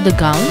Play-Doh for the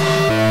gown.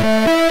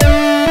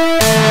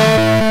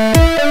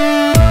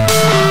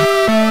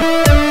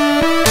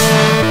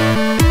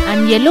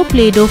 Yellow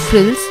Play-Doh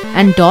frills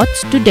and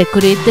dots to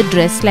decorate the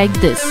dress like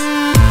this.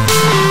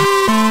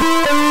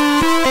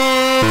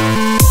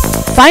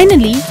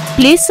 Finally,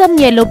 place some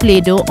yellow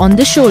Play-Doh on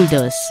the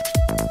shoulders.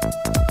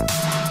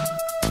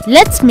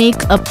 Let's make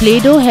a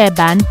Play-Doh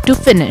hairband to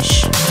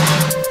finish.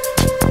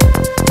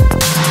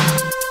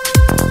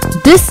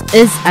 This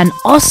is an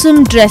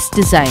awesome dress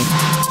design.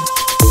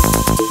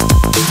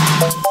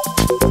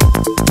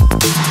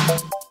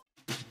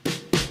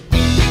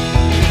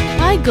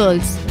 Hi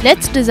girls,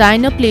 let's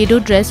design a Play-Doh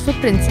dress for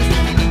princess.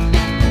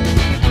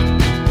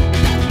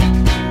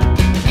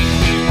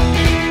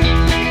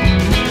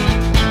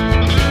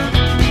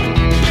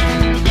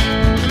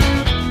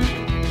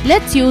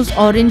 Let's use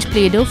orange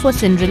Play-Doh for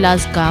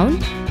Cinderella's gown.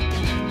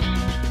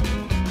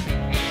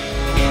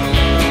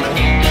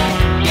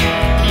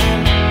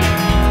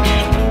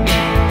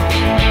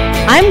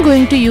 I'm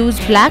going to use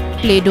black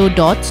Play-Doh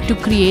dots to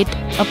create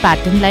a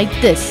pattern like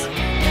this.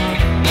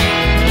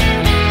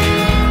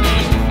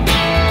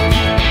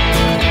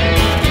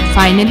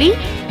 Finally,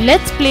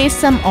 let's place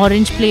some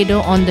orange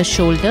Play-Doh on the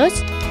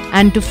shoulders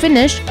and to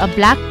finish a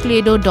black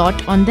Play-Doh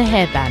dot on the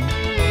hairband.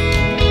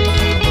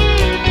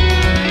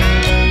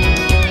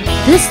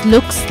 This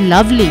looks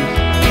lovely.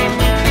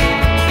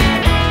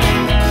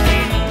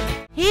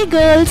 Hey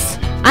girls,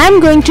 I'm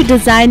going to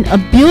design a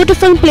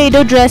beautiful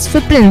Play-Doh dress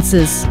for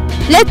princess.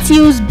 Let's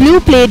use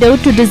blue Play-Doh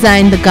to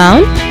design the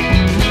gown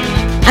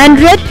and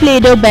red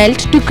Play-Doh belt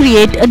to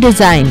create a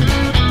design.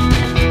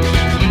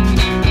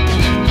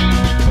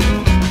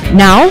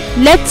 Now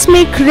let's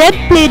make red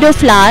Play-Doh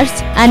flowers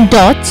and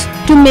dots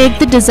to make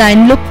the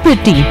design look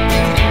pretty.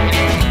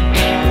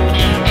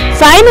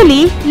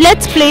 Finally,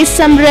 let's place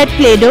some red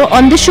Play-Doh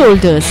on the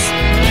shoulders.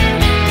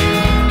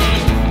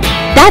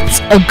 That's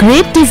a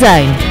great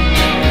design.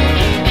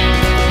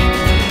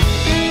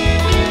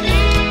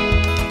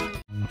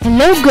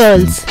 Hello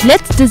girls,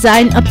 let's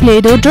design a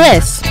Play-Doh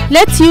dress.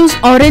 Let's use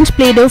orange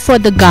Play-Doh for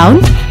the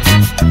gown.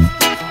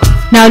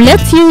 Now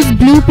let's use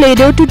blue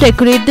Play-Doh to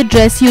decorate the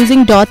dress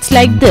using dots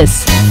like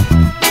this.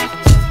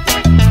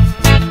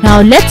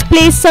 Now let's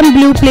place some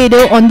blue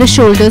Play-Doh on the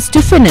shoulders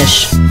to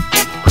finish.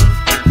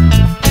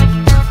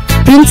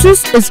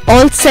 Princess is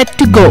all set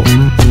to go.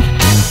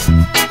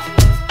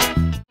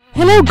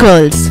 Hello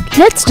girls,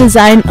 let's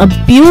design a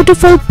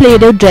beautiful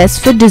Play-Doh dress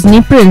for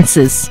Disney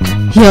Princess.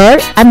 Here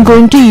I'm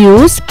going to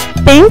use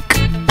pink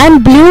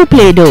and blue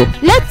Play-Doh.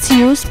 Let's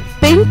use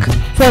pink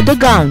for the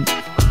gown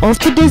of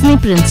the Disney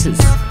Princess.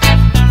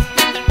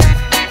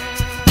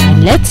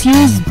 And let's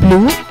use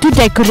blue to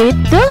decorate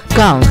the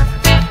gown.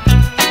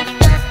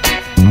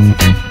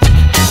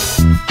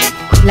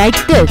 Like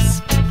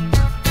this.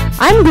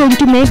 I'm going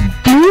to make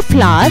blue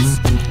flowers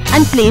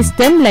and place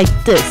them like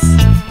this.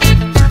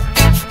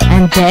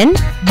 And then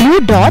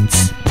blue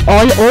dots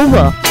all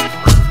over.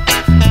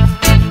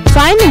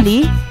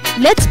 Finally,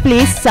 let's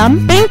place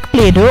some pink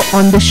Play-Doh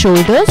on the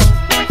shoulders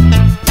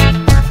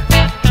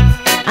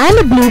and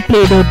a blue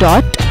Play-Doh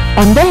dot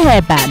on the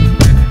hairband.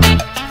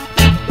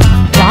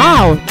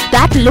 Wow,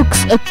 that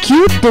looks a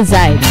cute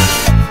design.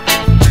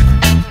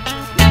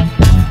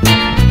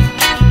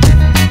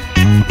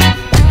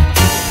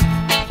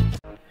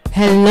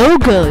 Hello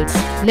girls,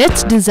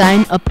 let's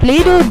design a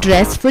Play-Doh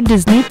dress for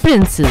Disney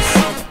princess.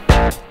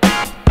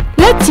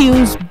 Let's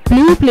use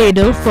blue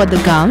Play-Doh for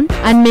the gown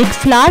and make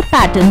flower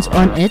patterns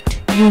on it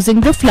using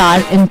the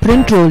flower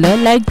imprint roller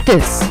like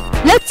this.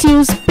 Let's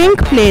use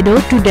pink Play-Doh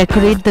to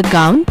decorate the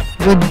gown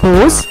with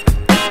bows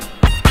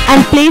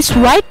and place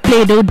white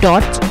Play-Doh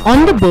dots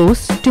on the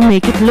bows to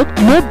make it look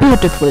more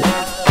beautiful.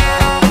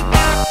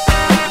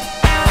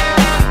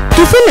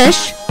 To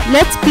finish,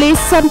 let's place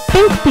some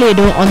pink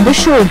Play-Doh on the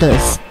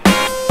shoulders.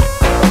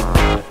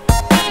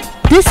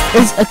 This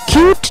is a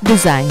cute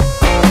design.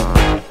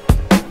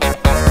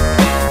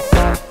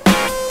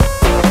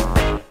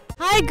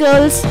 Hi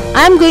girls,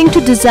 I'm going to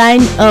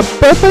design a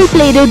purple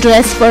Play-Doh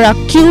dress for a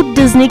cute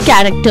Disney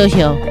character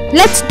here.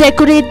 Let's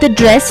decorate the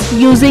dress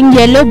using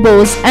yellow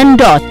bows and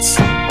dots.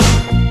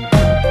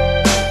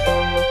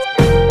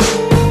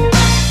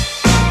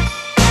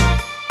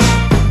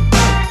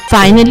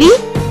 Finally,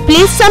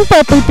 place some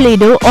purple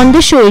Play-Doh on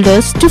the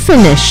shoulders to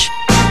finish.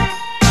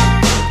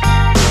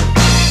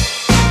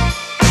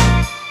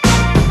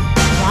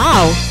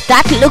 Wow,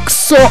 that looks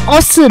so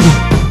awesome!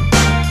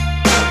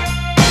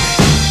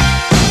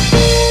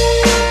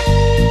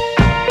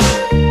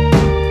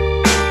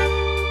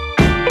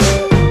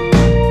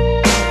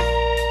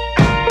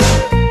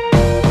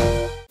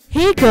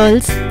 Hey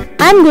girls,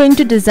 I'm going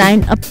to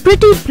design a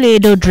pretty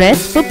Play-Doh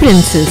dress for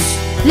princess.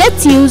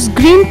 Let's use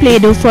green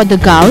Play-Doh for the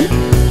gown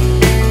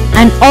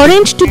and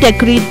orange to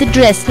decorate the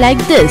dress like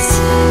this.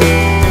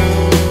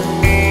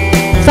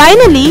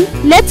 Finally,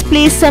 let's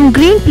place some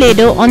green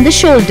Play-Doh on the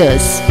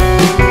shoulders.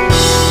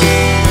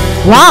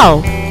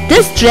 Wow,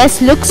 this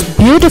dress looks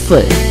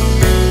beautiful.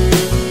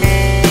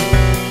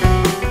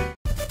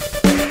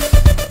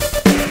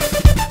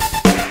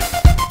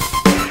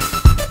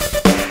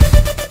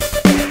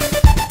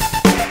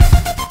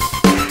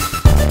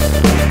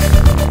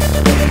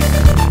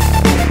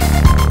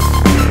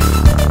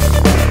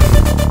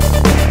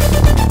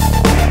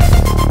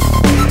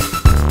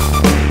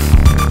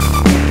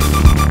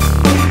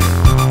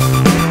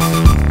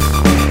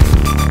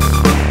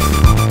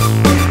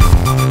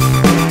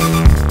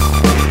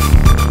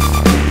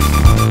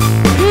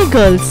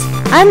 Girls,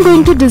 I'm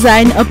going to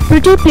design a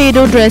pretty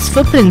Play-Doh dress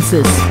for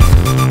princess.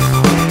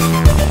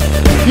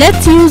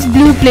 Let's use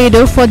blue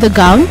Play-Doh for the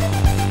gown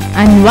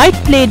and white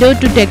Play-Doh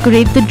to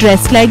decorate the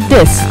dress like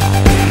this.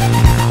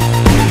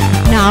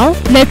 Now,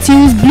 let's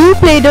use blue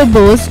Play-Doh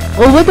bows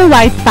over the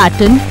white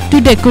pattern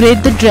to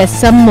decorate the dress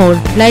some more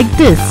like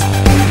this.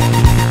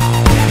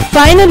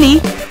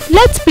 Finally,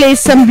 let's place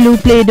some blue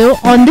Play-Doh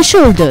on the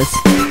shoulders.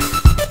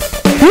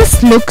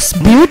 This looks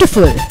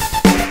beautiful.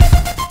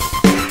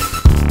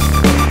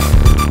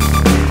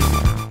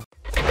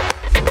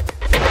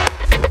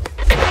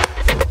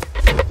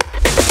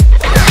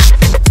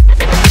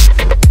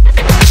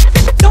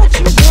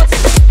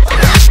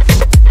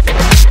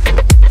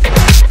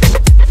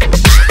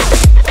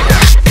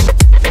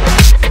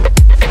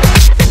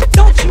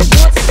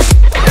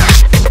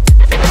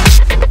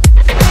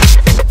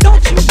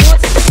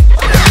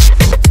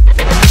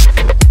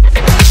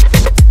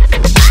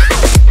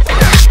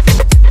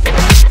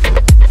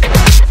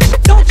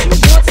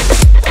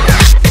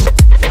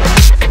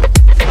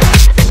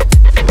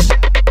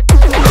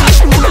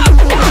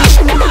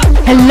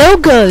 Hello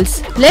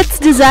girls, let's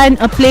design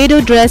a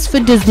Play-Doh dress for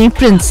Disney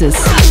princess.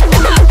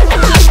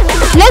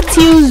 Let's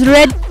use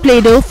red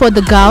Play-Doh for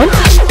the gown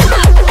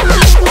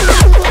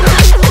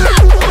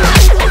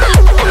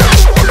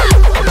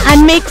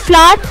and make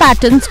flower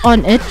patterns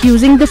on it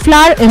using the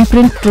flower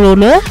imprint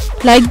roller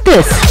like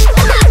this.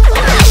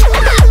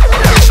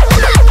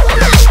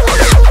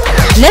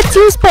 Let's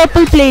use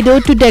purple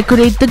Play-Doh to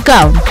decorate the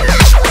gown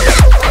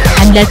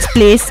and let's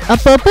place a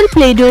purple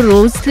Play-Doh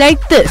rose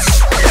like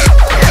this.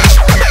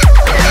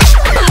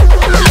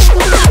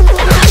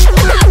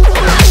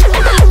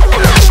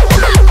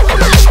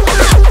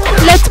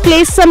 Let's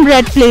place some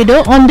red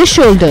Play-Doh on the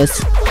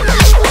shoulders.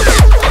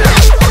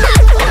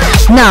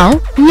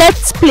 Now,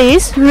 let's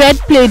place red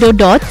Play-Doh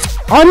dots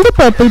on the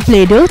purple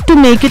Play-Doh to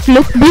make it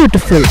look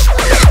beautiful.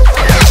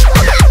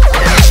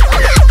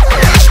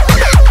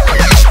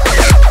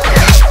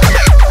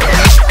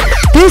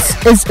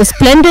 This is a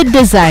splendid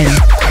design.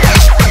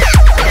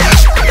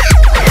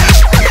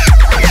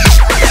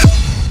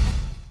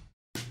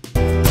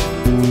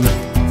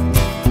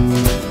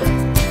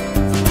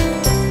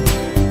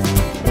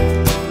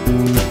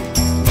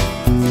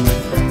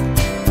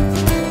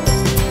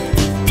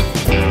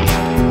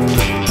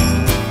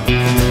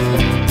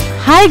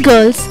 Hi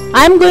girls,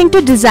 I'm going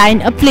to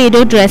design a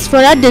Play-Doh dress for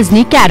our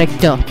Disney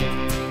character.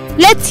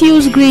 Let's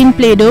use green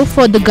Play-Doh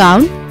for the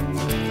gown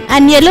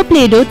and yellow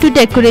Play-Doh to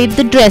decorate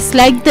the dress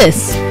like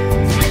this.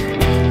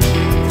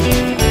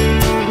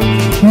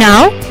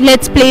 Now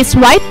let's place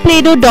white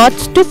Play-Doh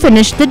dots to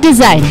finish the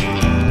design.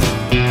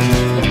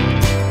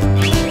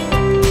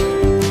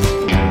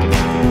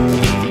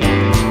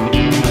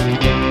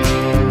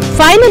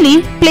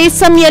 Finally, place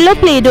some yellow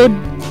Play-Doh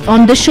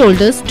on the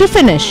shoulders to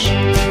finish.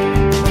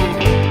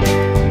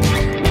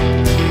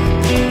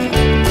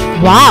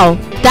 Wow,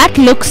 that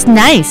looks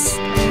nice!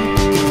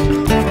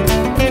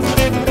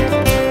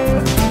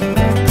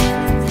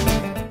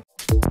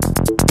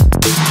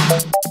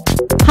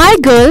 Hi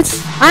girls,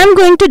 I am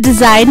going to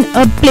design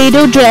a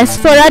Play-Doh dress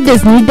for our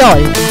Disney doll.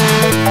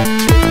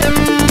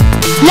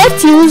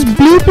 Let's use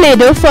blue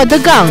Play-Doh for the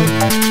gown.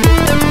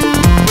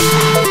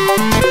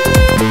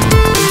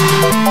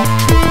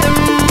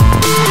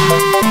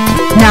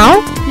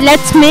 Now,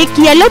 let's make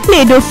yellow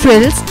Play-Doh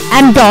frills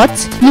and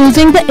dots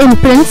using the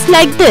imprints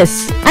like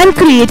this and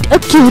create a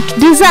cute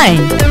design.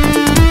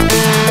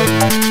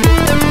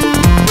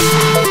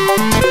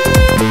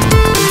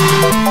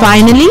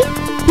 Finally,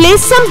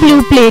 place some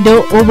blue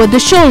Play-Doh over the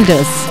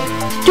shoulders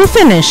to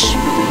finish.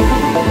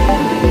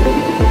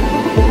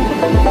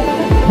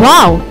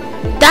 Wow,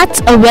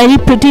 that's a very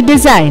pretty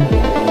design.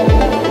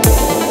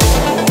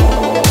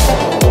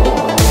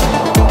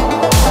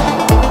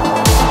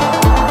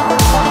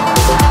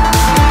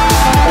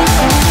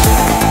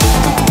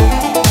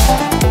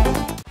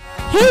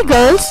 Hey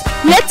girls,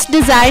 let's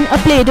design a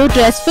Play-Doh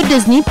dress for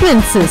Disney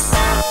princess.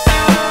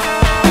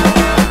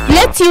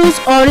 Let's use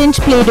orange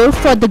Play-Doh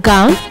for the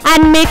gown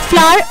and make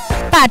flower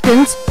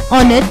patterns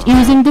on it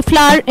using the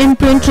flower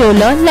imprint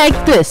roller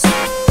like this.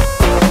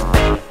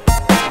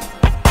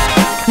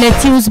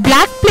 Let's use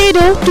black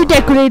Play-Doh to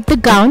decorate the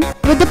gown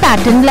with a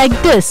pattern like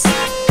this.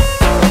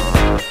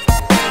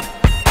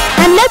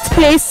 And let's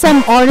place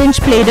some orange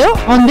Play-Doh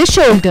on the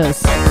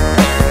shoulders.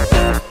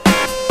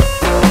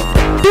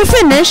 To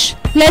finish,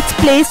 let's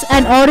place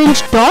an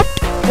orange dot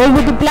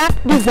over the black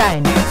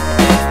design.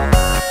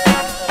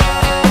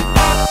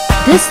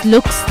 This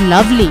looks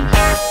lovely.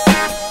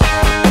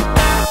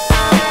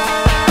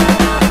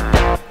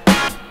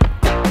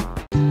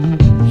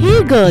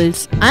 Hey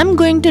girls, I'm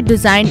going to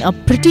design a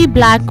pretty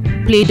black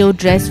Play-Doh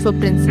dress for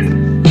princess.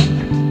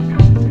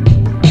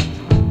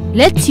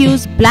 Let's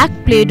use black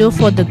Play-Doh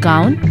for the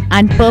gown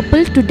and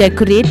purple to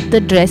decorate the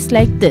dress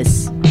like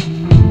this.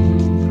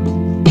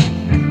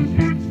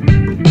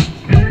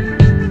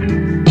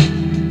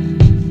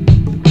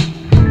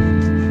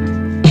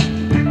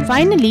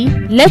 Finally,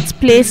 let's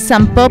place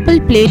some purple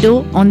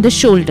Play-Doh on the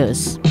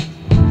shoulders.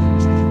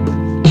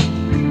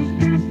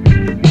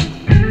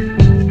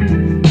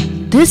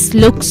 This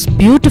looks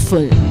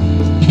beautiful.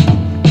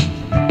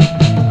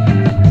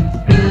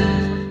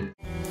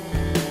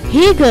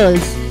 Hey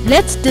girls,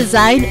 let's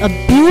design a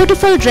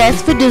beautiful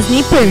dress for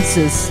Disney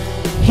princess.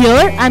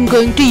 Here I'm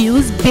going to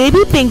use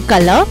baby pink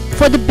color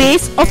for the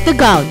base of the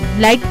gown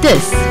like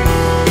this.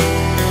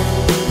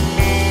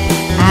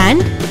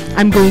 And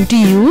I'm going to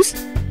use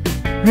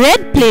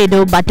red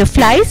Play-Doh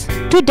butterflies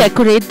to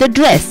decorate the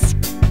dress.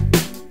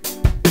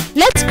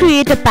 Let's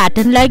create a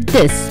pattern like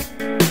this.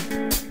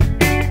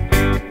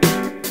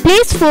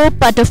 Place 4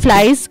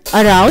 butterflies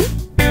around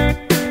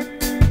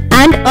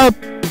and a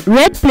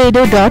red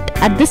Play-Doh dot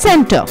at the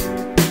center.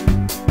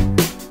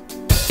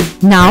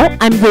 Now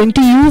I'm going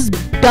to use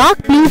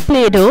dark blue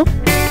Play-Doh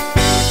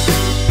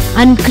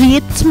and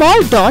create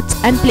small dots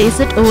and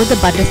place it over the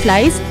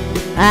butterflies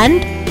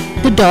and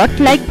the dot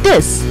like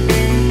this.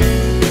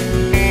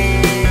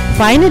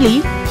 Finally,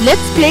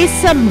 let's place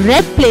some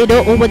red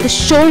Play-Doh over the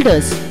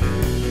shoulders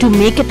to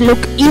make it look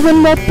even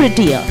more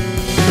prettier.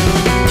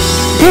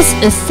 This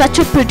is such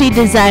a pretty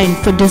design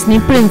for Disney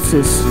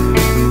princess.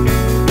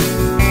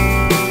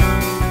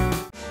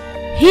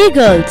 Hey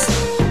girls,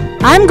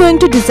 I'm going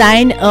to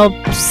design a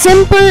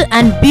simple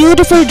and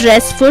beautiful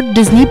dress for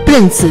Disney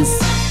princess.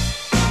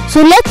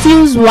 So let's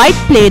use white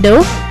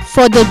Play-Doh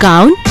for the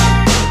gown.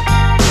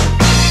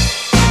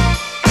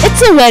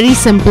 It's a very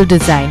simple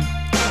design.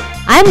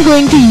 I'm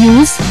going to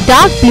use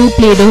dark blue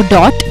Play-Doh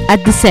dot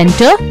at the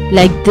center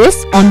like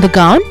this on the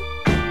gown.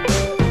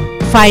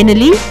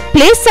 Finally,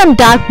 place some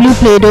dark blue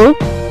Play-Doh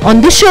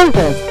on the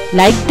shoulders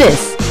like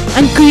this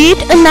and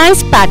create a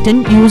nice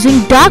pattern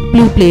using dark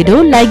blue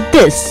Play-Doh like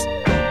this.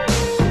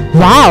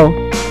 Wow,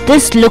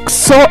 this looks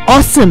so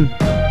awesome!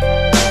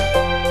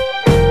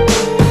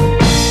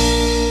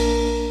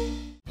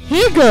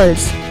 Hey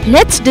girls,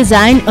 let's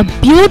design a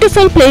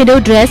beautiful Play-Doh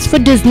dress for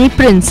Disney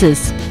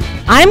princess.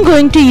 I'm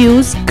going to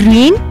use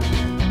green,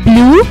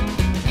 blue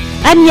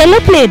and yellow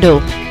Play-Doh.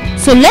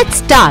 So let's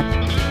start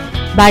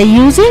by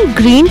using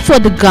green for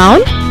the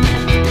gown.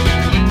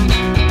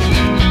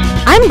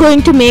 I'm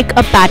going to make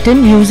a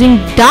pattern using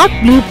dark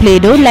blue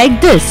Play-Doh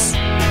like this.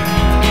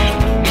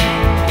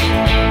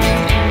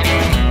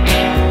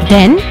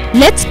 Then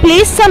let's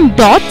place some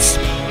dots,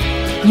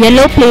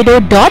 yellow Play-Doh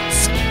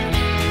dots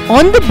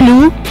on the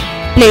blue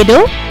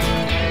Play-Doh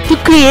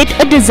to create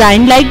a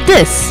design like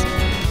this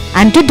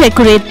and to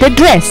decorate the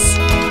dress.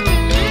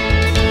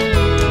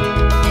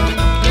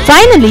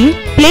 Finally,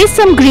 place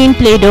some green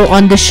Play-Doh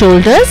on the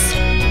shoulders.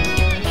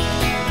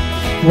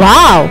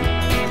 Wow!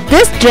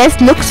 This dress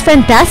looks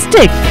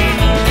fantastic.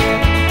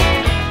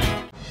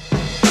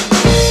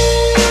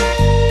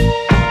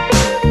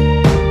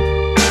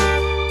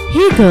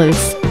 Hey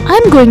girls,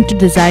 I'm going to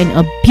design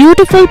a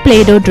beautiful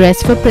Play-Doh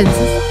dress for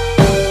Princess.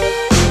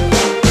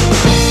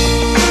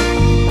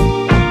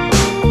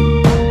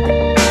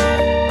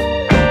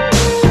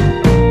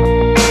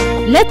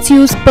 Let's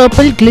use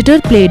purple glitter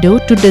Play-Doh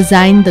to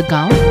design the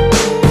gown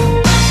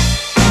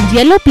and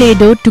yellow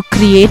Play-Doh to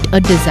create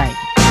a design.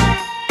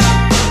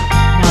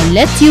 Now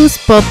let's use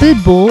purple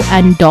bow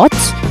and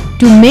dots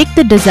to make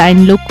the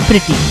design look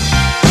pretty.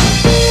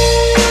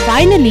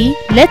 Finally,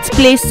 let's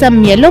place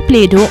some yellow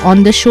Play-Doh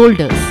on the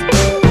shoulders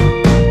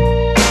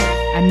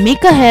and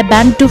make a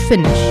hairband to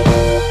finish.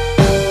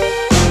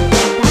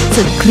 That's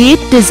a great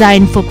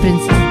design for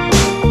Princess.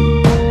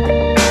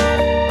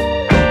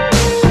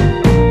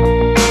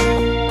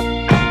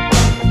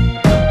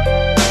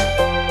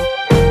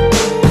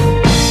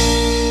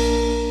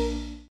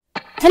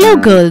 Hello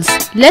girls,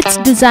 let's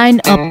design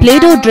a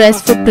Play-Doh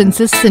dress for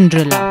Princess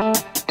Cinderella.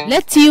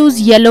 Let's use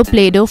yellow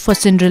Play-Doh for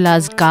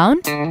Cinderella's gown.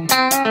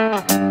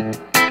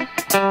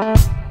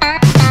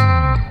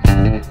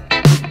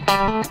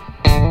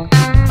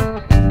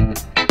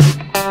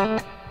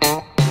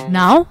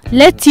 Now,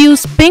 let's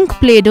use pink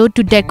Play-Doh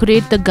to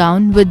decorate the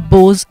gown with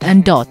bows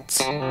and dots.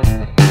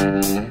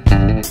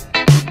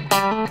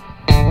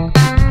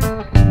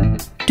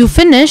 To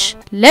finish,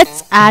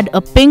 let's add a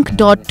pink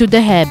dot to the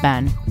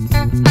hairband.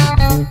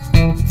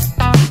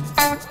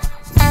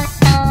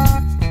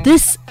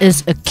 This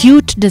is a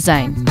cute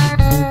design.